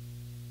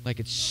 Like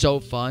it's so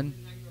fun.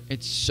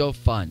 It's so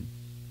fun.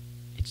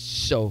 It's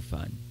so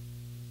fun.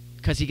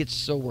 Because he gets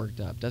so worked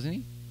up, doesn't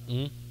he?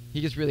 Mm-hmm.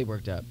 He gets really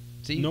worked up.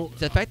 See, no,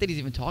 the fact that he's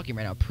even talking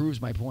right now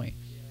proves my point.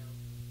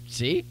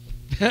 See?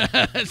 See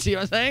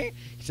what I'm saying?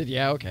 He said,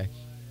 yeah, okay.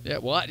 Yeah,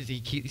 what?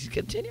 He's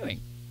continuing.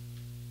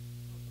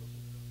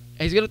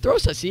 And he's going to throw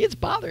stuff. See, it's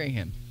bothering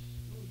him.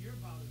 No, you're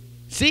bothering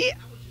me. See?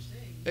 That's what you're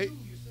saying.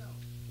 You yourself.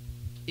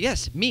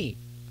 Yes, me,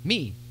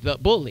 the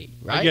bully,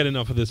 right? I get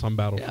enough of this on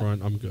Battlefront.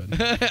 Yeah. I'm good.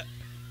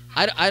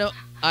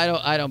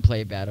 I don't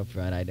play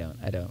Battlefront. I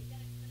don't.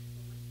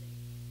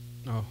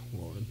 Oh,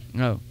 Lord.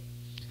 No.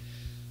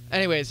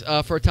 Anyways,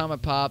 for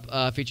Atomic Pop,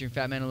 featuring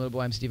Fat Man and Little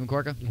Boy, I'm Stephen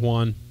Korka.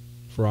 Juan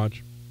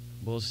Faraj.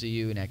 We'll see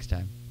you next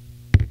time.